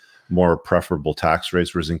pay more preferable tax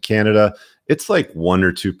rates, whereas in Canada, it's like 1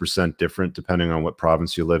 or 2% different depending on what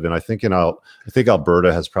province you live in. I think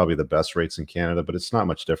Alberta has probably the best rates in Canada, but it's not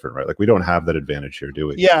much different, right? Like we don't have that advantage here, do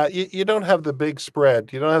we? Yeah, you don't have the big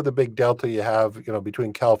spread. You don't have the big delta you have,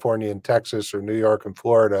 between California and Texas or New York and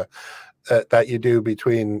Florida. That you do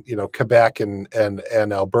between Quebec and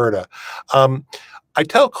Alberta. I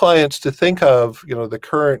tell clients to think of the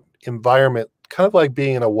current environment kind of like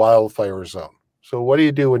being in a wildfire zone. So what do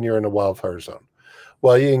you do when you're in a wildfire zone?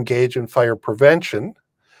 Well, you engage in fire prevention.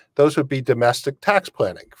 Those would be domestic tax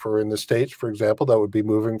planning. In the States, for example, that would be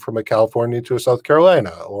moving from a California to a South Carolina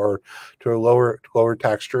or to a lower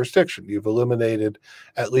tax jurisdiction. You've eliminated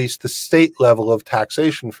at least the state level of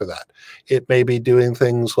taxation for that. It may be doing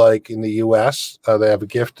things like in the U.S., they have a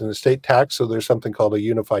gift and estate tax, so there's something called a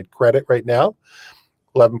unified credit right now,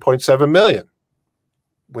 $11.7 million.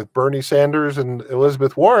 With Bernie Sanders and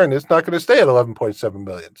Elizabeth Warren, it's not going to stay at $11.7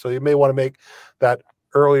 million. So you may want to make that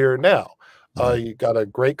earlier now. You got a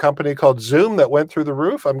great company called Zoom that went through the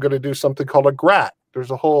roof. I'm going to do something called a GRAT.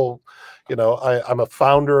 There's a whole, I'm a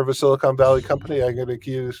founder of a Silicon Valley company. I'm going to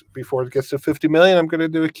accuse before it gets to 50 million. I'm going to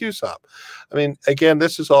do a QSOP. I mean, again,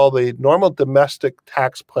 this is all the normal domestic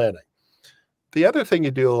tax planning. The other thing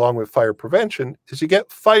you do along with fire prevention is you get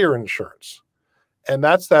fire insurance. And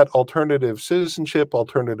that's that alternative citizenship,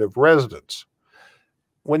 alternative residence.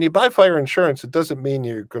 When you buy fire insurance, it doesn't mean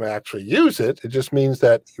you're going to actually use it. It just means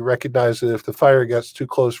that you recognize that if the fire gets too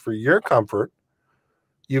close for your comfort,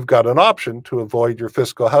 you've got an option to avoid your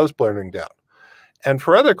fiscal house burning down. And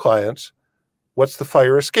for other clients, what's the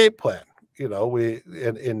fire escape plan? We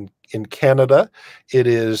in Canada, it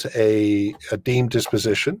is a deemed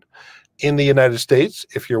disposition. In the United States,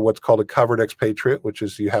 if you're what's called a covered expatriate, which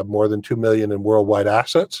is you have more than 2 million in worldwide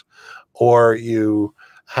assets, or you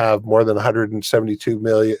have more than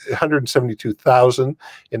 172,000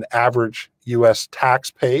 in average U.S.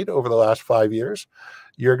 tax paid over the last 5 years,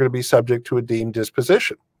 you're going to be subject to a deemed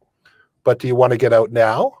disposition. But do you want to get out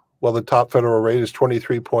now? Well, the top federal rate is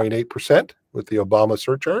 23.8% with the Obama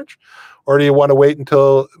surcharge. Or do you want to wait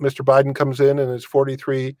until Mr. Biden comes in and it's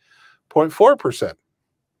 43.4%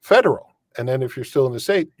 federal? And then if you're still in the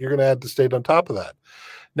state, you're going to add the state on top of that.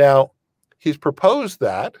 Now, he's proposed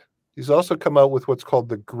that. He's also come out with what's called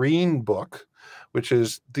the Green Book, which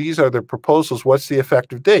is these are the proposals. What's the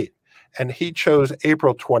effective date? And he chose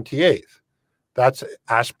April 28th. That's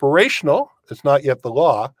aspirational. It's not yet the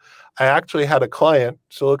law. I actually had a client,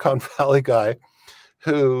 Silicon Valley guy,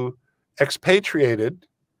 who expatriated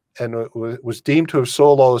and was deemed to have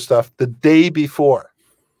sold all the stuff the day before.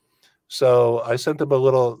 So I sent him a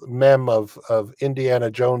little meme of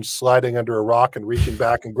Indiana Jones sliding under a rock and reaching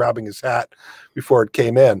back and grabbing his hat before it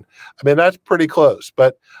came in. I mean, that's pretty close.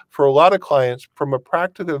 But for a lot of clients, from a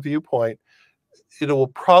practical viewpoint, it will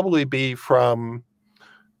probably be from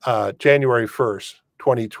January 1st,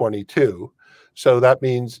 2022. So that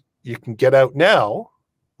means you can get out now.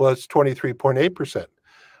 Well, it's 23.8%.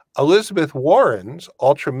 Elizabeth Warren's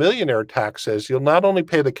ultra-millionaire tax says you'll not only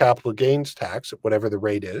pay the capital gains tax at whatever the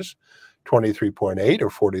rate is, 23.8 or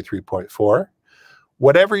 43.4,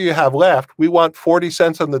 whatever you have left, we want 40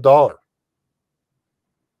 cents on the dollar.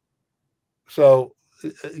 So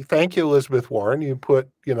thank you, Elizabeth Warren. You put,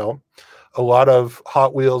 a lot of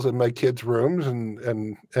Hot Wheels in my kids' rooms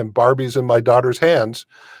and Barbies in my daughter's hands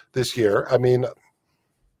this year. I mean,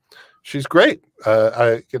 she's great.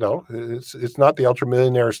 It's not the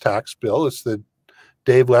ultra-millionaires tax bill. It's the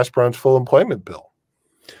Dave Lesperance full employment bill.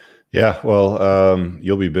 Yeah, well,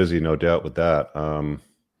 you'll be busy, no doubt, with that.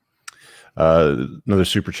 Another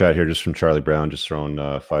super chat here just from Charlie Brown, just throwing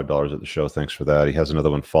 $5 at the show. Thanks for that. He has another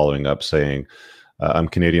one following up saying, I'm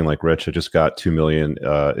Canadian like Rich. I just got 2 million.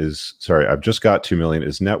 I've just got 2 million.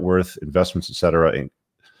 Is net worth, investments, etc.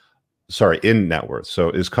 In net worth. So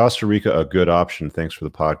is Costa Rica a good option? Thanks for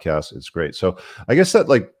the podcast. It's great. So I guess that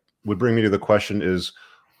like would bring me to the question is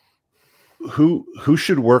who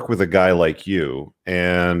should work with a guy like you?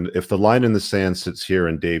 And if the line in the sand sits here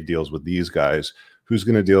and Dave deals with these guys, who's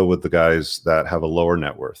going to deal with the guys that have a lower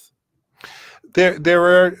net worth?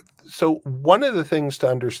 So one of the things to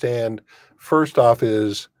understand first off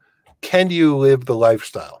is, can you live the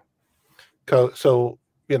lifestyle? So,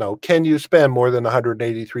 can you spend more than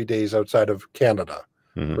 183 days outside of Canada,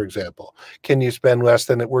 for example? Can you spend less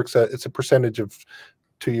than it's a percentage of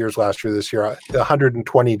 2 years last year, this year,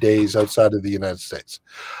 120 days outside of the United States?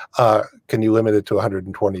 Can you limit it to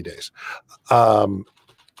 120 days?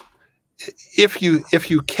 If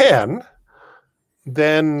you can,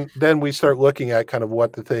 then we start looking at kind of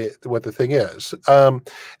what the thing is.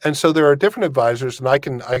 And so there are different advisors, and I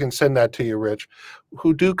can send that to you, Rich,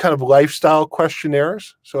 who do kind of lifestyle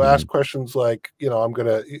questionnaires. So ask questions like,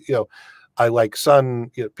 I like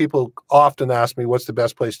sun. People often ask me, what's the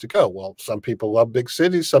best place to go? Well, some people love big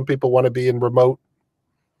cities. Some people want to be in remote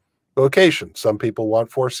locations. Some people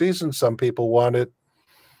want 4 seasons. Some people want it,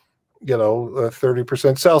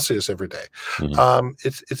 30% Celsius every day.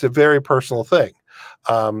 It's a very personal thing.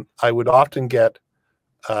 I would often get,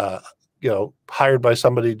 hired by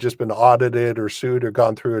somebody just been audited or sued or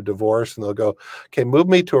gone through a divorce, and they'll go, okay, move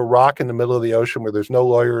me to a rock in the middle of the ocean where there's no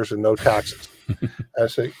lawyers and no taxes. I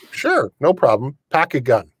say, sure, no problem. Pack a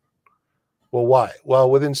gun. Well, why? Well,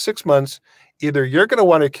 within 6 months, either you're going to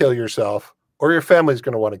want to kill yourself or your family's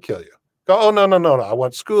going to want to kill you. Go, oh, no. I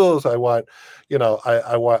want schools. I want,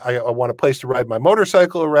 I want a place to ride my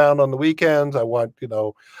motorcycle around on the weekends. I want,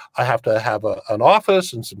 I have to have an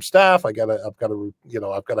office and some staff. I've got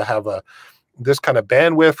to have this kind of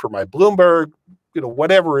bandwidth for my Bloomberg,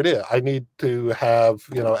 whatever it is. I need to have,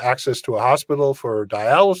 access to a hospital for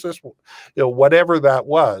dialysis, whatever that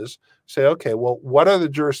was. Say, okay, well, what are the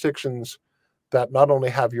jurisdictions that not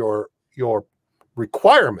only have your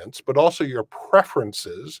requirements, but also your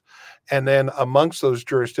preferences? And then amongst those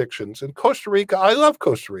jurisdictions, in Costa Rica, I love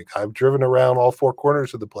Costa Rica. I've driven around all 4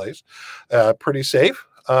 corners of the place. Pretty safe.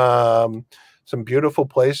 Some beautiful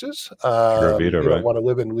places. Right? Want to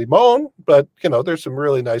live in Limon, but there's some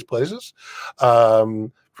really nice places.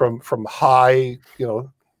 From high,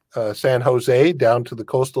 San Jose down to the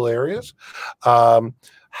coastal areas.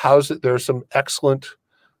 There's some excellent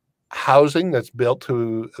housing that's built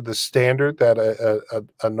to the standard that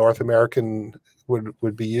a North American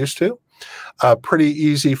would be used to. Pretty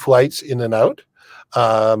easy flights in and out.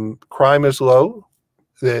 Crime is low.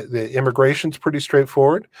 The immigration's pretty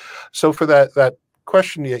straightforward. So for that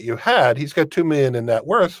question that you had, he's got 2 million in net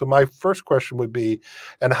worth. So my first question would be,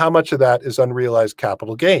 and how much of that is unrealized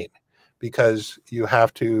capital gain? Because you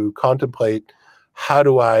have to contemplate, how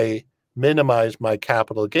do I minimize my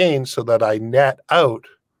capital gain so that I net out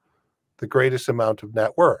the greatest amount of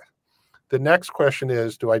net worth? The next question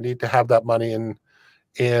is, do I need to have that money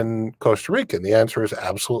in Costa Rica? And the answer is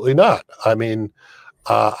absolutely not. I mean,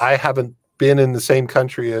 I haven't been in the same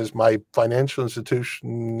country as my financial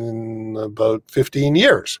institution in about 15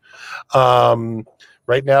 years.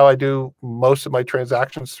 Right now, I do most of my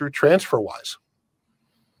transactions through TransferWise.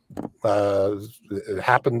 It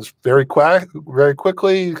happens very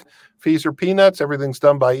quickly. Fees are peanuts. Everything's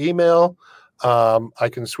done by email. I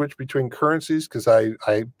can switch between currencies because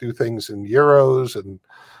I do things in euros and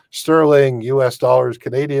sterling, US dollars,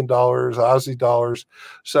 Canadian dollars, Aussie dollars.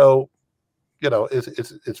 So,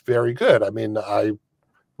 it's very good. I mean, I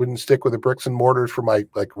wouldn't stick with the bricks and mortars for my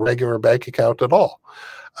regular bank account at all.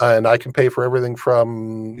 And I can pay for everything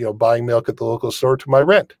from, buying milk at the local store to my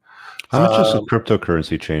rent. How much is the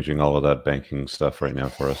cryptocurrency changing all of that banking stuff right now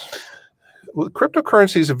for us? Well,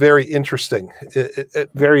 cryptocurrency is a very interesting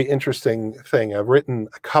thing. I've written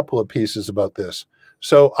a couple of pieces about this.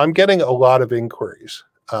 So I'm getting a lot of inquiries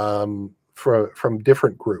from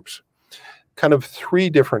different groups, kind of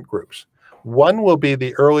 3 different groups. One will be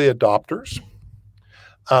the early adopters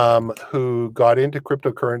who got into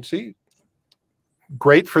cryptocurrency.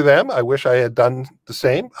 Great for them. I wish I had done the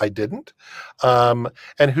same. I didn't. And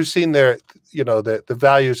who's seen the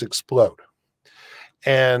values explode.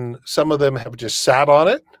 And some of them have just sat on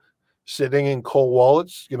it, sitting in cold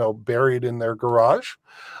wallets, buried in their garage.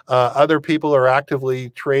 Other people are actively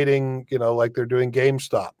trading, like they're doing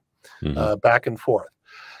GameStop, back and forth.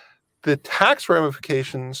 The tax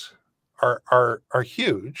ramifications are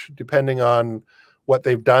huge, depending on what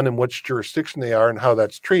they've done and which jurisdiction they are and how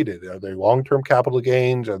that's treated. Are they long-term capital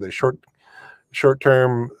gains? Are they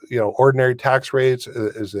short-term, ordinary tax rates?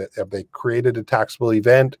 Have they created a taxable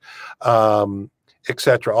event,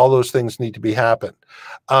 etc.? All those things need to be happen.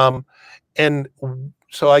 And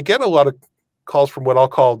so I get a lot of calls from what I'll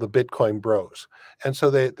call the Bitcoin bros. And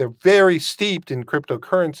so they're very steeped in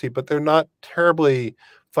cryptocurrency, but they're not terribly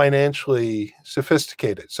financially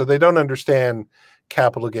sophisticated. So they don't understand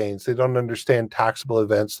capital gains. They don't understand taxable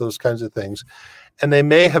events, those kinds of things. And they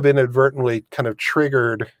may have inadvertently kind of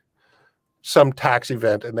triggered some tax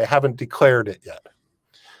event and they haven't declared it yet.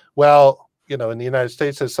 Well, in the United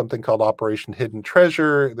States, there's something called Operation Hidden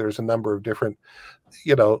Treasure. There's a number of different,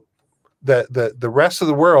 the rest of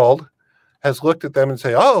the world has looked at them and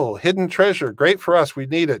say, oh, hidden treasure, great for us. We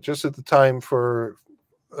need it just at the time for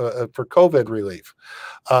COVID relief.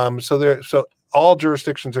 So all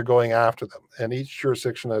jurisdictions are going after them, and each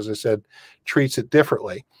jurisdiction, as I said, treats it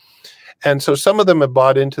differently. And so some of them have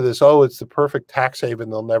bought into this, oh, it's the perfect tax haven.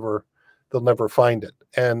 They'll never find it.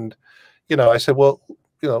 And, I said, well,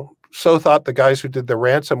 so thought the guys who did the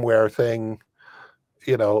ransomware thing,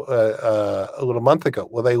 a little month ago.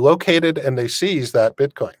 Well, they located and they seized that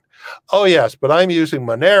Bitcoin. Oh, yes, but I'm using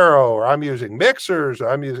Monero, or I'm using Mixers, or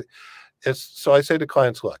I'm using so I say to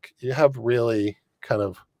clients, look, you have really kind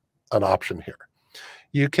of an option here.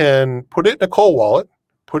 You can put it in a cold wallet,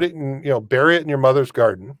 put it in, bury it in your mother's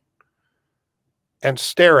garden and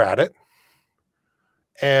stare at it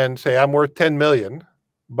and say, I'm worth 10 million,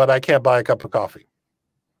 but I can't buy a cup of coffee.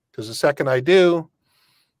 Because the second I do,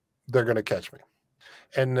 they're going to catch me.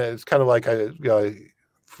 And it's kind of like,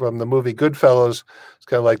 from the movie Goodfellas, it's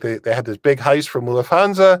kind of like they had this big heist from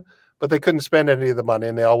Lufthansa, but they couldn't spend any of the money,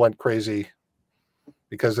 and they all went crazy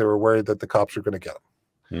because they were worried that the cops were going to get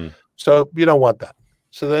them. So you don't want that.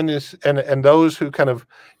 So then and those who kind of,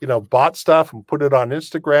 bought stuff and put it on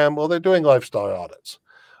Instagram, well, they're doing lifestyle audits.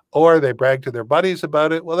 Or they brag to their buddies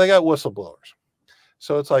about it, well, they got whistleblowers.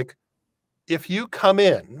 So it's like, if you come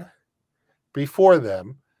in before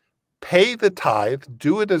them, pay the tithe,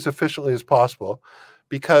 do it as efficiently as possible,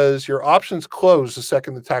 because your options close the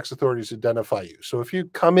second the tax authorities identify you. So if you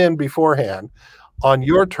come in beforehand on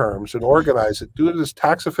your terms and organize it, do it as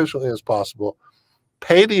tax efficiently as possible,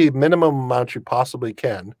 pay the minimum amount you possibly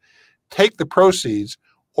can, take the proceeds,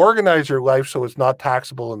 organize your life so it's not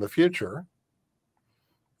taxable in the future,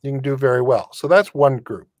 you can do very well. So that's one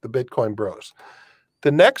group, the Bitcoin bros.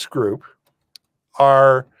 The next group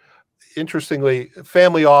are, interestingly,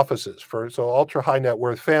 family offices. So ultra high net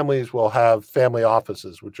worth families will have family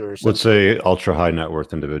offices, which are, let's say, ultra high net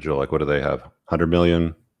worth individual. Like, what do they have? 100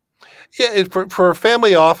 million? Yeah, for a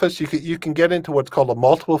family office, you can get into what's called a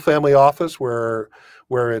multiple family office, where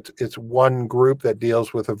it's one group that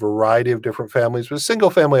deals with a variety of different families. With a single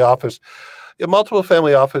family office, a multiple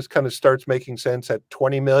family office kind of starts making sense at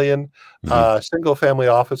 20 million. Single family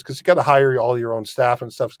office, because you got to hire all your own staff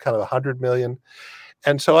and stuff, is kind of 100 million.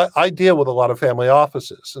 And so I deal with a lot of family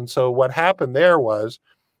offices. And so what happened there was,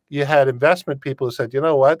 you had investment people who said, you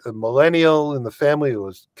know what, the millennial in the family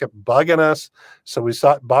kept bugging us. So we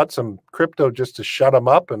bought some crypto just to shut them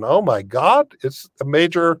up. And oh my God, it's a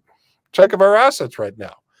major chunk of our assets right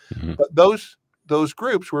now. But those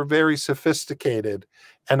groups were very sophisticated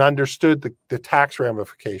and understood the tax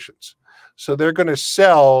ramifications. So they're going to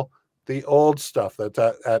sell the old stuff that's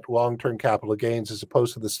at long-term capital gains as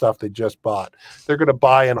opposed to the stuff they just bought. They're going to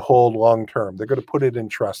buy and hold long-term. They're going to put it in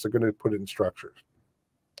trust. They're going to put it in structures.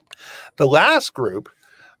 The last group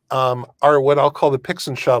are what I'll call the picks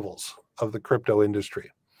and shovels of the crypto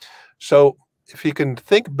industry. So if you can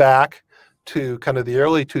think back to kind of the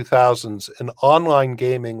early 2000s, and online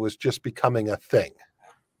gaming was just becoming a thing.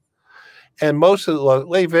 And most of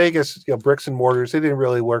the Vegas, bricks and mortars, they didn't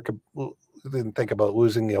really work. Didn't think about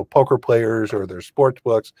losing, poker players or their sports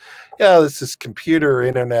books. This computer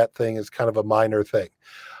internet thing is kind of a minor thing.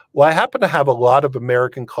 Well, I happen to have a lot of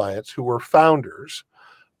American clients who were founders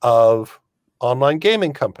of online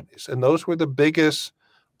gaming companies, and those were the biggest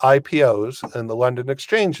IPOs in the London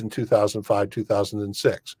Exchange in 2005,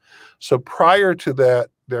 2006. So prior to that,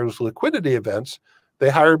 those liquidity events, they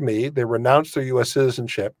hired me, they renounced their U.S.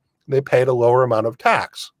 citizenship, they paid a lower amount of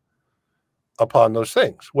tax upon those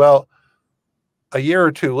things. Well, a year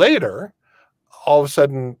or two later, all of a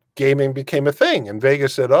sudden, gaming became a thing. And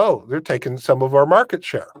Vegas said, oh, they're taking some of our market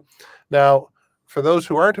share. Now, for those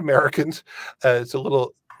who aren't Americans, it's a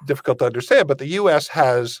little difficult to understand, but the U.S.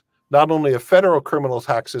 has not only a federal criminal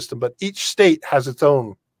tax system, but each state has its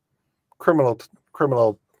own criminal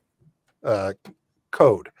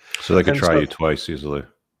code. So they could try you twice easily.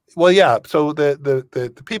 Well, yeah. So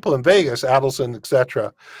the people in Vegas, Adelson, et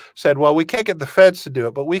cetera, said, well, we can't get the feds to do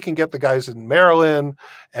it, but we can get the guys in Maryland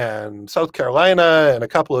and South Carolina and a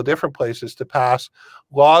couple of different places to pass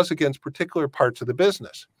laws against particular parts of the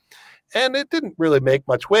business. And it didn't really make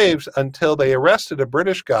much waves until they arrested a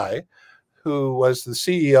British guy who was the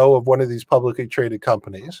CEO of one of these publicly traded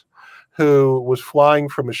companies, who was flying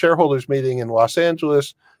from a shareholders meeting in Los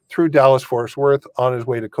Angeles through Dallas-Fort Worth on his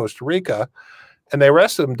way to Costa Rica. And they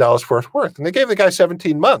arrested him in Dallas-Fort Worth, and they gave the guy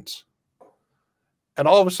 17 months. And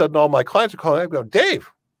all of a sudden, all my clients are calling. I go, Dave,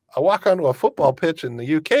 I walk onto a football pitch in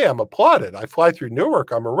the UK, I'm applauded. I fly through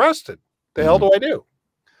Newark, I'm arrested. The hell do I do?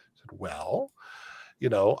 I said, well, you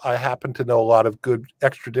know, I happen to know a lot of good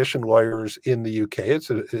extradition lawyers in the UK. It's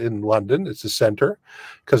in London. It's a center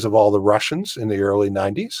because of all the Russians in the early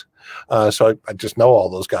 90s. So I just know all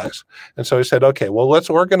those guys. And so I said, okay, well, let's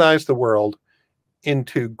organize the world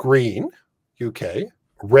into green, UK,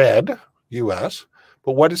 red, US,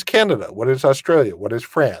 but what is Canada? What is Australia? What is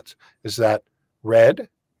France? Is that red,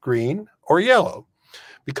 green, or yellow?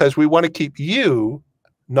 Because we want to keep you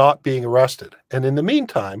not being arrested. And in the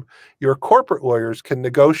meantime, your corporate lawyers can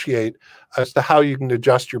negotiate as to how you can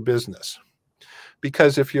adjust your business.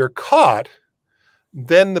 Because if you're caught,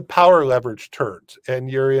 then the power leverage turns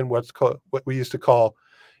and you're in what we used to call,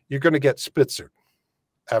 you're going to get Spitzered.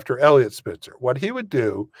 After Elliot Spitzer, what he would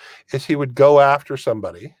do is he would go after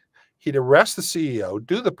somebody, he'd arrest the CEO,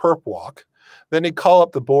 do the perp walk, then he'd call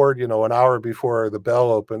up the board, you know, an hour before the bell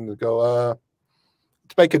opened and go,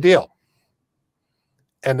 let's make a deal.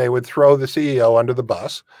 And they would throw the CEO under the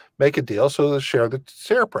bus, make a deal so they share the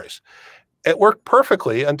share price. It worked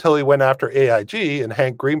perfectly until he went after AIG and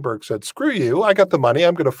Hank Greenberg said, screw you, I got the money,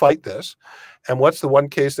 I'm going to fight this. And what's the one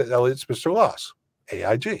case that Elliot Spitzer lost?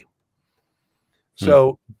 AIG.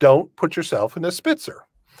 So don't put yourself in a Spitzer.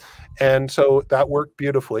 And so that worked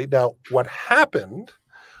beautifully. Now, what happened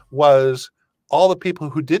was all the people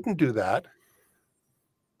who didn't do that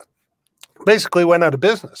basically went out of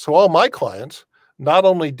business. So all my clients not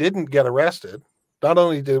only didn't get arrested, not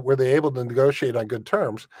only were they able to negotiate on good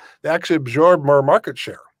terms, they actually absorbed more market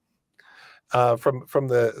share from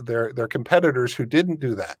their competitors who didn't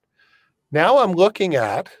do that. Now I'm looking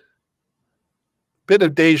at a bit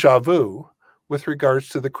of deja vu with regards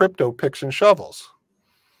to the crypto picks and shovels.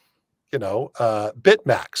 You know,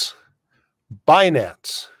 BitMax,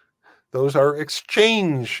 Binance, those are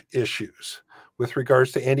exchange issues with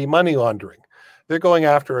regards to anti-money laundering. They're going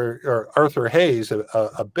after Arthur Hayes,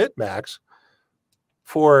 a BitMax,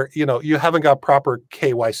 for, you know, you haven't got proper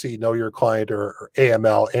KYC, know your client, or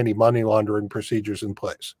AML, anti-money laundering procedures in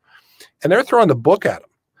place. And they're throwing the book at him,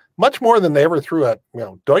 much more than they ever threw at, you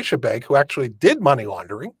know, Deutsche Bank, who actually did money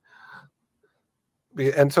laundering.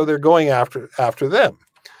 And so they're going after them.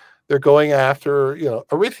 They're going after, you know,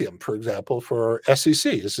 Ethereum, for example, for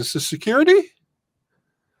SEC. Is this a security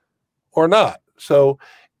or not? So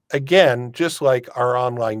again, just like our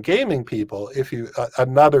online gaming people, if you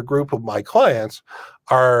another group of my clients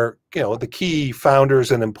are, you know, the key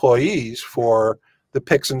founders and employees for the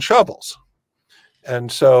picks and shovels. And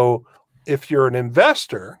so if you're an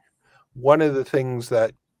investor, one of the things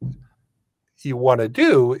that you want to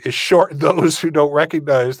do is short those who don't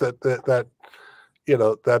recognize that you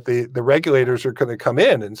know, that the regulators are going to come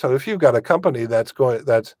in. And so if you've got a company that's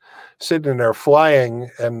sitting there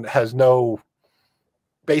flying and has no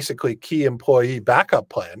basically key employee backup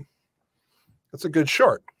plan, that's a good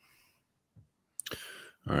short.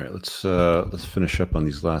 All right, let's finish up on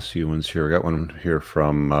these last few ones here. I got one here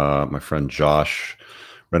from my friend Josh.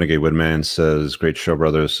 Renegade Woodman says, great show,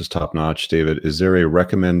 brothers. This is top notch. David, is there a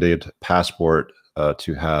recommended passport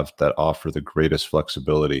to have that offer the greatest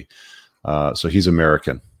flexibility? So he's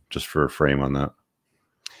American, just for a frame on that.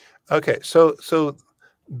 Okay, so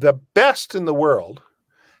the best in the world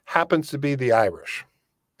happens to be the Irish.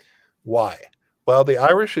 Why? Well, the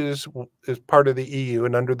Irish is part of the EU,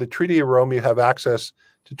 and under the Treaty of Rome, you have access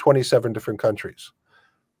to 27 different countries.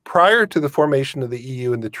 Prior to the formation of the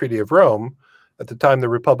EU and the Treaty of Rome, at the time the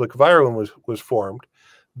Republic of Ireland was formed,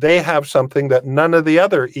 they have something that none of the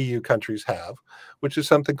other EU countries have, which is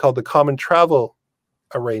something called the Common Travel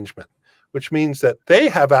Arrangement, which means that they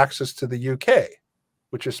have access to the UK,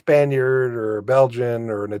 which a Spaniard or a Belgian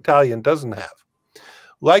or an Italian doesn't have.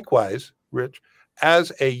 Likewise, Rich,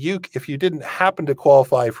 as if you didn't happen to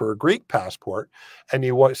qualify for a Greek passport and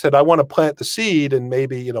you said, I want to plant the seed and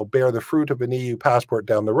maybe, you know, bear the fruit of an EU passport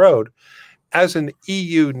down the road, as an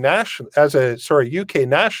UK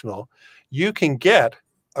national, you can get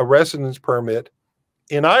a residence permit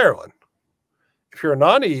in Ireland. If you're a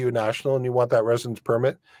non-EU national and you want that residence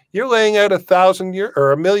permit, you're laying out €1,000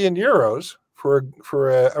 or €1,000,000 for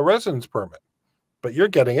a residence permit, but you're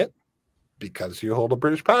getting it because you hold a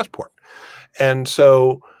British passport. And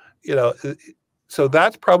so, so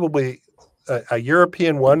that's probably a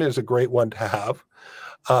European one is a great one to have.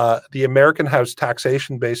 The American has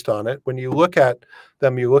taxation based on it. When you look at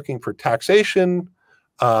them, you're looking for taxation.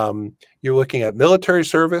 You're looking at military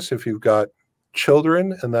service if you've got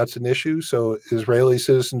children, and that's an issue. So Israeli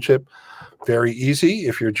citizenship, very easy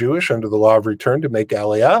if you're Jewish under the law of return to make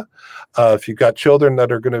aliyah. If you've got children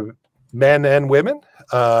that are going to, men and women,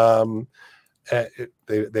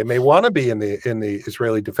 they may want to be in the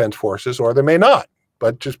Israeli Defense Forces, or they may not.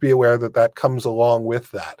 But just be aware that that comes along with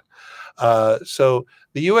that. So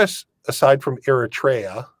the U.S., aside from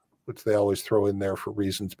Eritrea, which they always throw in there for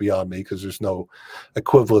reasons beyond me because there's no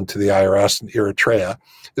equivalent to the IRS in Eritrea,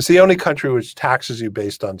 is the only country which taxes you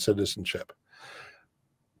based on citizenship.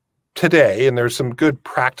 Today, and there's some good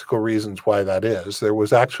practical reasons why that is, there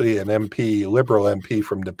was actually an MP, Liberal MP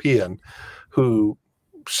from Nepean, who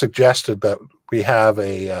suggested that we have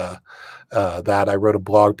that I wrote a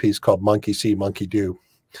blog piece called Monkey See, Monkey Do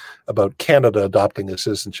about Canada adopting a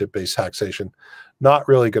citizenship-based taxation. Not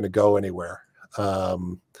really going to go anywhere.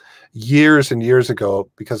 Years and years ago,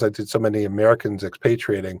 because I did so many Americans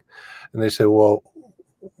expatriating, and they said, well,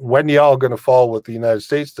 when y'all going to follow what the United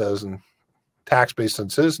States does and tax based on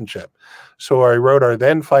citizenship? So I wrote our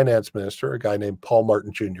then finance minister, a guy named Paul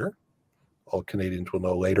Martin Jr., all Canadians will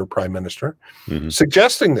know later prime minister,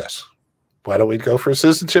 suggesting this. Why don't we go for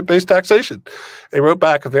citizenship-based taxation? They wrote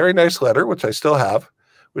back a very nice letter, which I still have,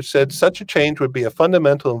 which said such a change would be a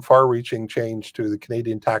fundamental and far-reaching change to the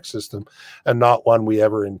Canadian tax system and not one we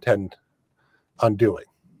ever intend on doing.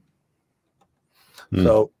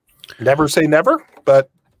 So never say never, but,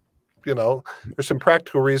 there's some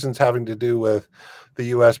practical reasons having to do with the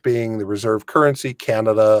U.S. being the reserve currency.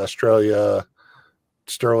 Canada, Australia,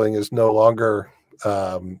 sterling is no longer,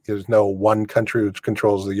 there's no one country which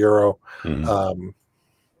controls the euro.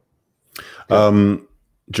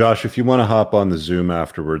 Josh, if you want to hop on the Zoom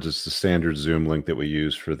afterwards, it's the standard Zoom link that we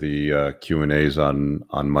use for the Q&As on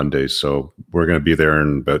Mondays. So we're going to be there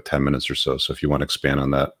in about 10 minutes or so. So if you want to expand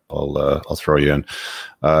on that, I'll throw you in.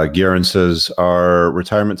 Garen says, are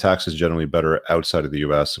retirement taxes generally better outside of the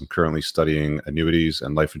U.S.? I'm currently studying annuities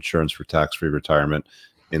and life insurance for tax-free retirement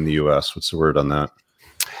in the U.S. What's the word on that?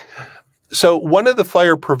 So one of the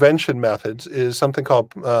fire prevention methods is something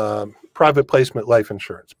called private placement life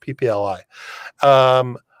insurance, PPLI.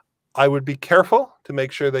 I would be careful to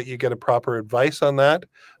make sure that you get a proper advice on that.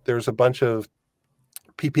 There's a bunch of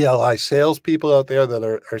PPLI salespeople out there that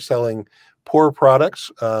are selling poor products.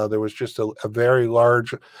 There was just a very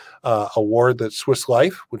large award that Swiss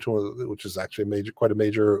Life, which is actually quite a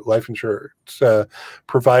major life insurance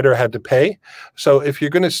provider, had to pay. So if you're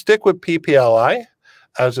going to stick with PPLI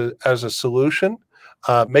as a solution,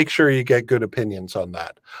 make sure you get good opinions on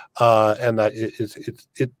that, and that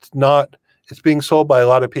it's being sold by a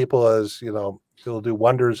lot of people as it'll do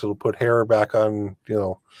wonders. It'll put hair back on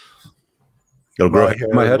it'll grow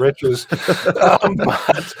my head. Riches, but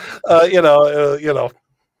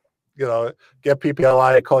get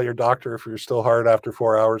PPLI, call your doctor if you're still hard after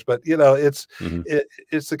 4 hours. But it's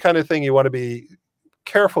the kind of thing you want to be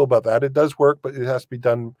careful about. That it does work, but it has to be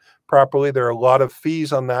done properly. There are a lot of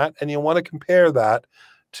fees on that, and you want to compare that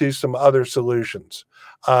to some other solutions.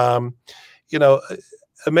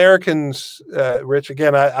 Americans, Rich,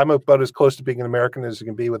 again, I'm about as close to being an American as you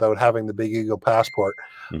can be without having the Big Eagle passport.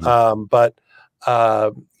 But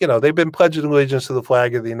they've been pledging allegiance to the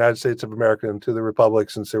flag of the United States of America and to the Republic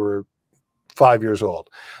since they were 5 years old.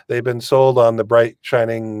 They've been sold on the bright,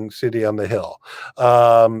 shining city on the hill.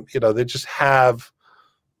 They just have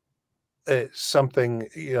something,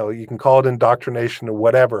 you can call it indoctrination or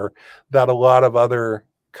whatever, that a lot of other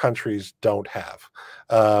countries don't have.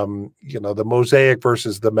 The mosaic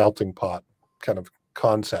versus the melting pot kind of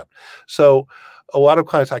concept. So a lot of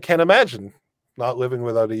clients, I can't imagine not living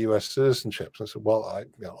without a U.S. citizenship. So I said, well,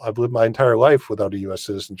 I've lived my entire life without a U.S.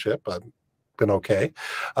 citizenship. I've been okay.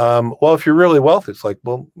 Well, if you're really wealthy, it's like,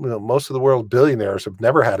 well, most of the world's billionaires have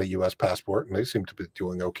never had a U.S. passport, and they seem to be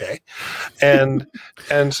doing okay. And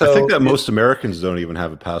so I think that most Americans don't even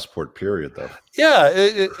have a passport, period, though. Yeah,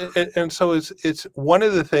 and so it's one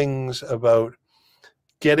of the things about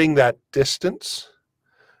getting that distance,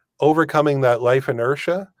 overcoming that life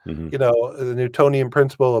inertia. The Newtonian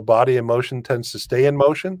principle of body in motion tends to stay in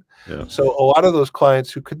motion. Yeah. So a lot of those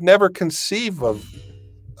clients who could never conceive of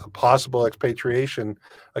a possible expatriation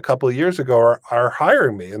a couple of years ago are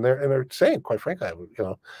hiring me, and they're saying, quite frankly, I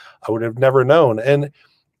would have never known. And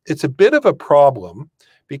it's a bit of a problem,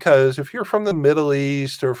 because if you're from the Middle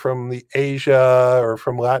East or from the Asia or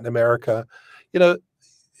from Latin America, you know,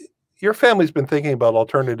 your family's been thinking about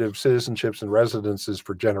alternative citizenships and residences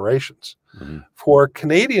for generations. Mm-hmm. For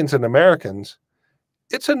Canadians and Americans,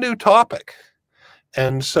 it's a new topic.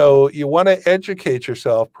 And so you want to educate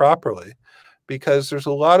yourself properly, because there's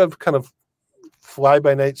a lot of kind of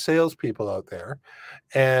fly-by-night salespeople out there.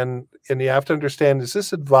 And you have to understand, is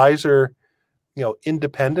this advisor,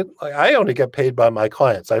 independent? Like, I only get paid by my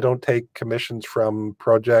clients. I don't take commissions from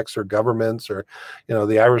projects or governments, or,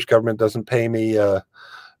 the Irish government doesn't pay me, a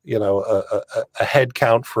head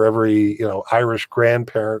count for every, Irish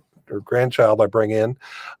grandparent or grandchild I bring in.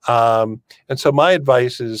 And so my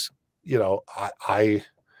advice is, I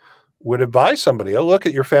would advise somebody, look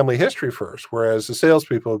at your family history first. Whereas the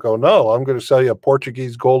salespeople go, no, I'm going to sell you a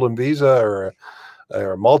Portuguese golden visa or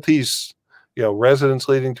a Maltese, residence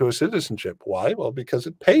leading to a citizenship. Why? Well, because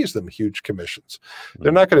it pays them huge commissions.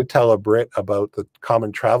 They're not going to tell a Brit about the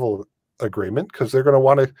common travel agreement, because they're going to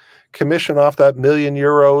want to commission off that €1 million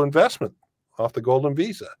investment off the golden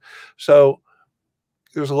visa. So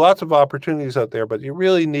there's lots of opportunities out there, but you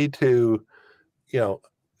really need to,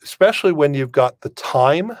 especially when you've got the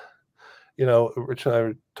time, Rich and I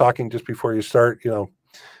were talking just before you start,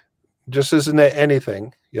 just as in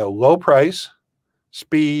anything, low price,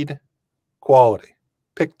 speed, quality,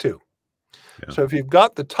 pick two. Yeah. So if you've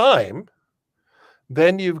got the time,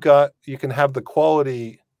 then you can have the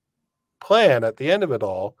quality plan at the end of it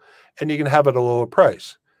all, and you can have it at a lower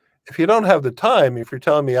price. If you don't have the time, if you're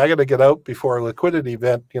telling me I got to get out before a liquidity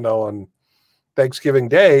event, on Thanksgiving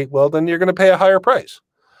Day, well, then you're going to pay a higher price.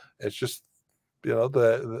 It's just,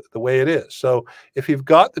 the way it is. So if you've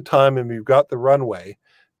got the time and you've got the runway,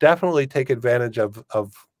 definitely take advantage of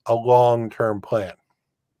a long-term plan.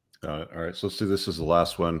 All right. So let's do this as the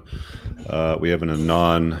last one. We have an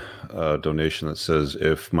anon donation that says,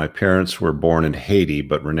 if my parents were born in Haiti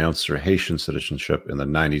but renounced their Haitian citizenship in the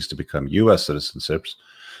 90s to become U.S.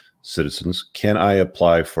 citizens, can I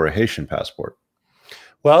apply for a Haitian passport?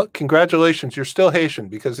 Well, congratulations. You're still Haitian,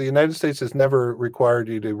 because the United States has never required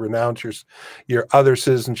you to renounce your other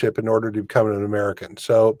citizenship in order to become an American.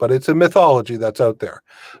 So, but it's a mythology that's out there.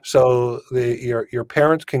 So your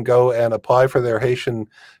parents can go and apply for their Haitian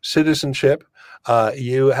citizenship.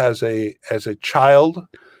 You as a child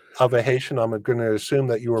of a Haitian, I'm going to assume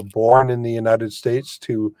that you were born in the United States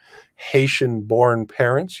to Haitian-born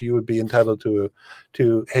parents. You would be entitled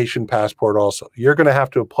to Haitian passport also. You're going to have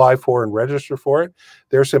to apply for and register for it.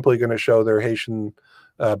 They're simply going to show their Haitian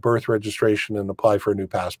birth registration and apply for a new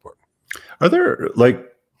passport. Are there,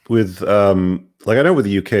 like with, I know with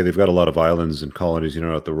the UK, they've got a lot of islands and colonies,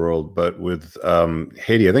 out the world, but with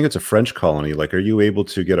Haiti, I think it's a French colony. Like, are you able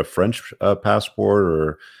to get a French passport,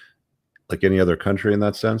 or like any other country in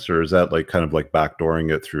that sense? Or is that like kind of like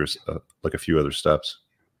backdooring it through like a few other steps?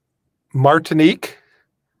 Martinique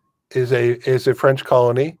is a French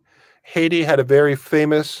colony. Haiti had a very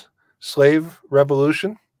famous slave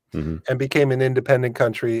revolution and became an independent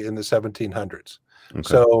country in the 1700s. Okay.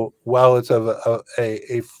 So while it's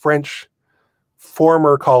a French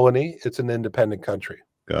former colony, it's an independent country.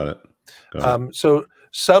 Got it. So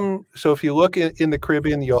if you look in the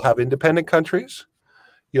Caribbean, you'll have independent countries.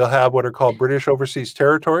 You'll have what are called British Overseas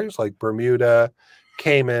Territories, like Bermuda,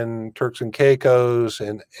 Cayman, Turks and Caicos,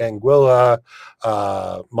 and Anguilla,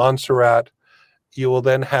 Montserrat. You will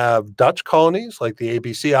then have Dutch colonies like the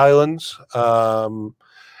ABC Islands,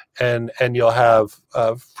 and you'll have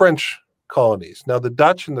French colonies. Now, the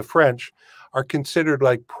Dutch and the French are considered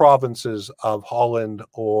like provinces of Holland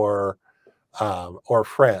or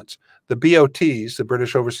France. The BOTs, the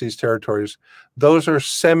British Overseas Territories, those are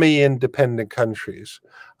semi-independent countries.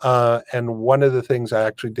 And one of the things I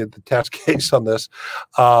actually did the test case on this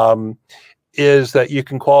is that you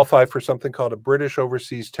can qualify for something called a British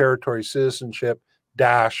Overseas Territory citizenship -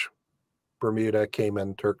 Bermuda,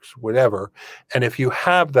 Cayman, Turks, whatever. And if you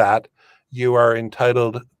have that, you are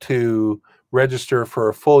entitled to register for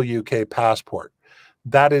a full UK passport.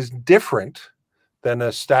 That is different than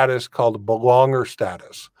a status called belonger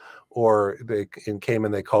status, or in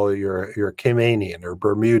Cayman they call it your Caymanian or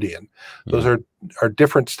Bermudian. Those are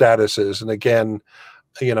different statuses. And again,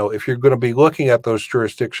 if you're going to be looking at those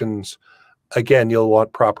jurisdictions, again, you'll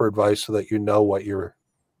want proper advice so that you know what you're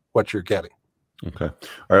getting. Okay.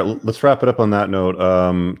 All right. Let's wrap it up on that note.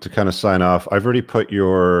 To kind of sign off, I've already put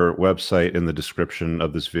your website in the description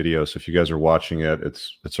of this video. So if you guys are watching it,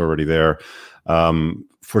 it's already there.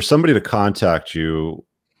 For somebody to contact you,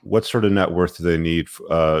 what sort of net worth do they need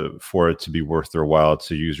for it to be worth their while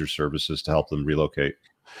to use your services to help them relocate?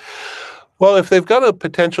 Well, if they've got a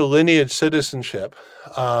potential lineage citizenship,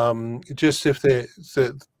 just if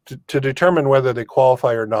to determine whether they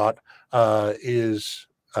qualify or not is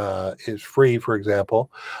is free, for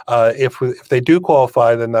example. If they do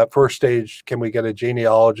qualify, then that first stage, can we get a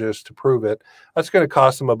genealogist to prove it? That's going to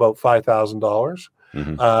cost them about $5,000.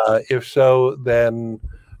 If so, then,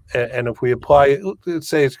 and if we apply, let's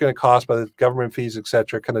say it's going to cost by the government fees, et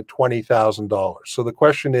cetera, kind of $20,000. So the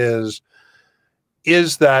question is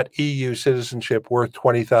that EU citizenship worth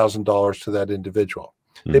 $20,000 to that individual?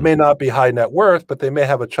 They may not be high net worth, but they may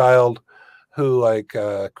have a child who, like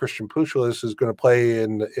Christian Puchelis, is going to play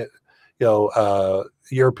in,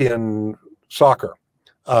 European soccer,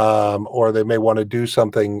 or they may want to do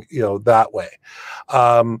something, that way.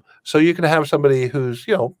 So you can have somebody who's,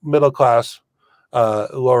 middle class,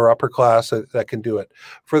 lower upper class that can do it.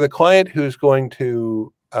 For the client who's going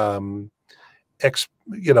to,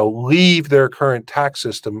 leave their current tax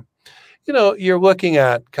system, you're looking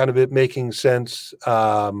at kind of it making sense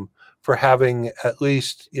for having at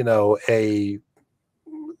least, a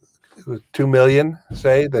 2 million,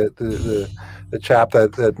 say, the chap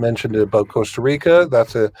that mentioned about Costa Rica.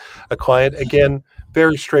 That's a client, again,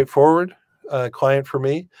 very straightforward client for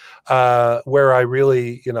me. Where I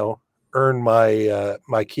really, earn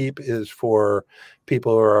my keep is for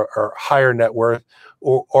people who are higher net worth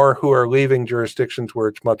or who are leaving jurisdictions where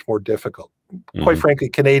it's much more difficult. Quite frankly,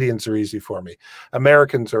 Canadians are easy for me.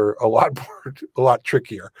 Americans are a lot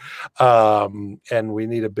trickier, and we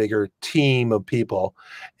need a bigger team of people.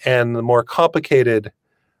 And the more complicated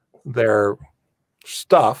their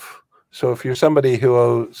stuff. So if you're somebody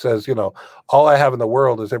who says, all I have in the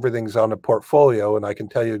world is everything's on a portfolio, and I can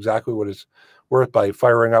tell you exactly what it's worth by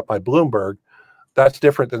firing up my Bloomberg, that's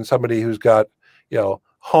different than somebody who's got,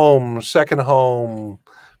 home, second home,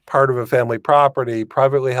 part of a family property,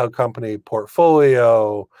 privately held company,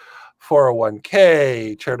 portfolio,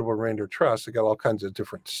 401k, charitable remainder trust. They got all kinds of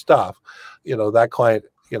different stuff. That client,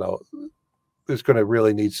 is going to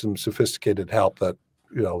really need some sophisticated help that,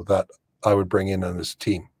 that I would bring in on this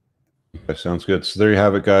team. Okay, sounds good. So there you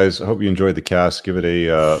have it, guys. I hope you enjoyed the cast. Give it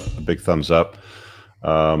a big thumbs up.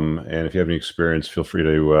 And if you have any experience, feel free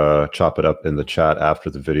to chop it up in the chat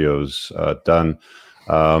after the video's done.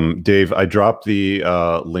 Dave, I dropped the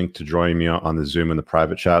link to join me on the Zoom in the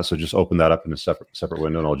private chat. So just open that up in a separate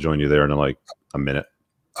window, and I'll join you there in like a minute.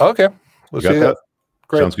 Okay. We'll see you. That?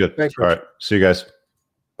 Great. Sounds good. Thanks, Rich. All right. See you guys.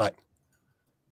 Bye.